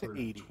 all the way Papa up to for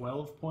 80.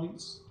 12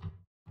 points.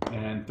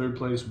 And third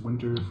place,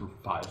 Winter for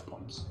 5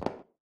 points.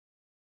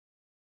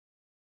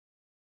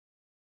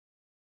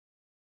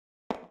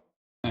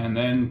 And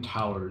then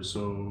towers.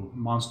 So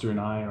Monster and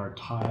I are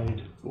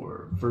tied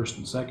for first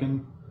and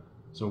second.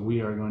 So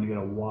we are going to get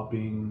a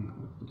whopping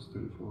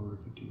 34,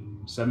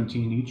 15,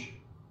 17 each.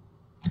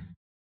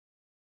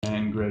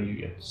 And Gray, you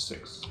get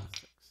 6. 6.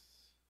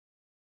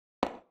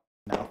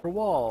 Now for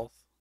walls.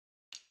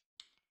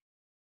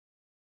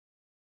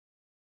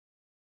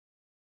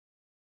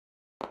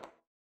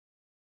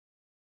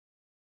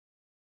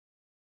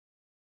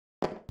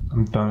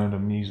 I'm done at a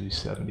measly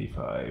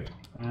 75.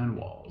 And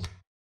walls.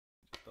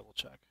 Double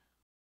check.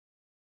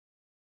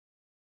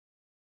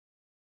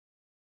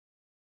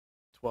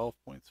 12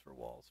 points for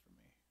walls for me.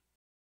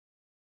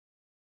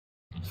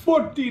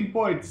 14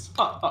 points!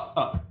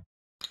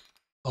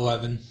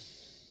 11.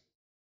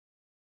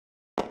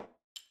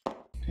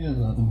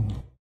 11.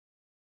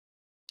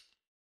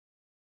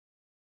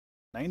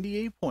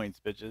 98 points,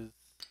 bitches.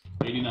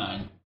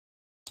 89.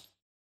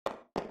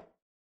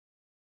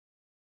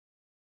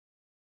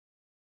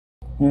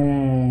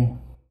 Yay.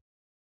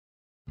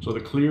 So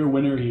the clear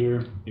winner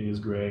here is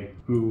Gray,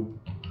 who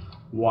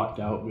walked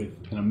out with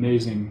an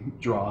amazing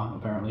draw,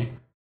 apparently.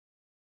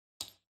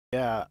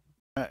 Yeah,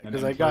 And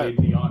because then I got,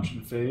 played the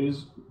auction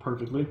phase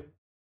perfectly.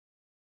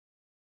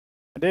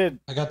 I did,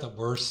 I got the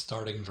worst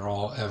starting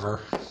draw ever.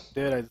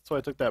 that's why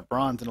I took that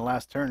bronze in the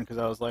last turn, because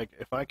I was like,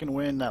 if I can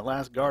win that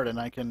last garden,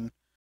 I can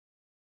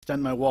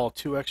extend my wall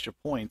 2 extra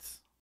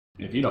points.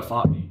 If you'd have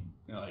fought me,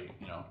 well, I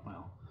don't know.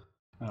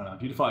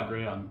 If you'd have fought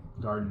Gray on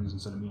gardens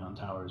instead of me on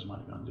towers, it might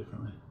have gone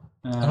differently.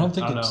 I don't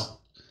think know.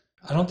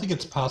 I don't think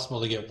it's possible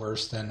to get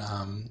worse than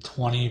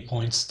 20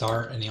 points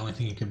start, and the only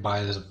thing you can buy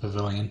is a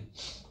pavilion.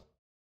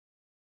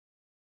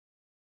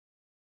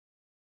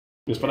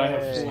 Yes, but I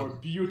have Yay. 4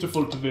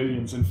 beautiful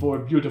pavilions and 4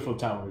 beautiful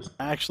towers.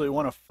 I actually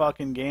won a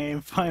fucking game,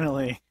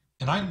 finally.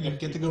 And I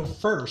get to go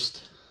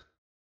first.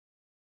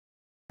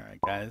 Alright,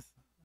 guys.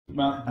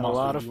 Well, Had a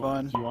lot of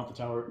fun. Do you want the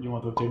tower? You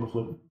want the table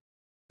flip?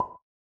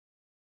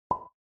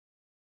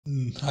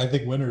 I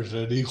think winners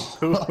did.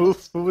 Who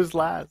was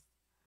last?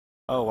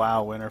 Oh,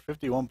 wow, winner.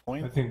 51 I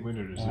points. think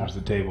Winter deserves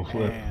the table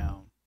flip. Damn.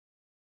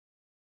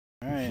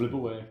 Alright. Flip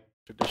away.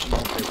 Traditional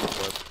table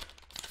flip.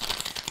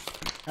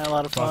 Had a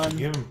lot of Fuck, fun.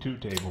 give him 2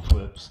 table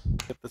flips.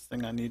 Get this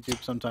thing on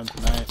YouTube sometime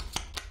tonight.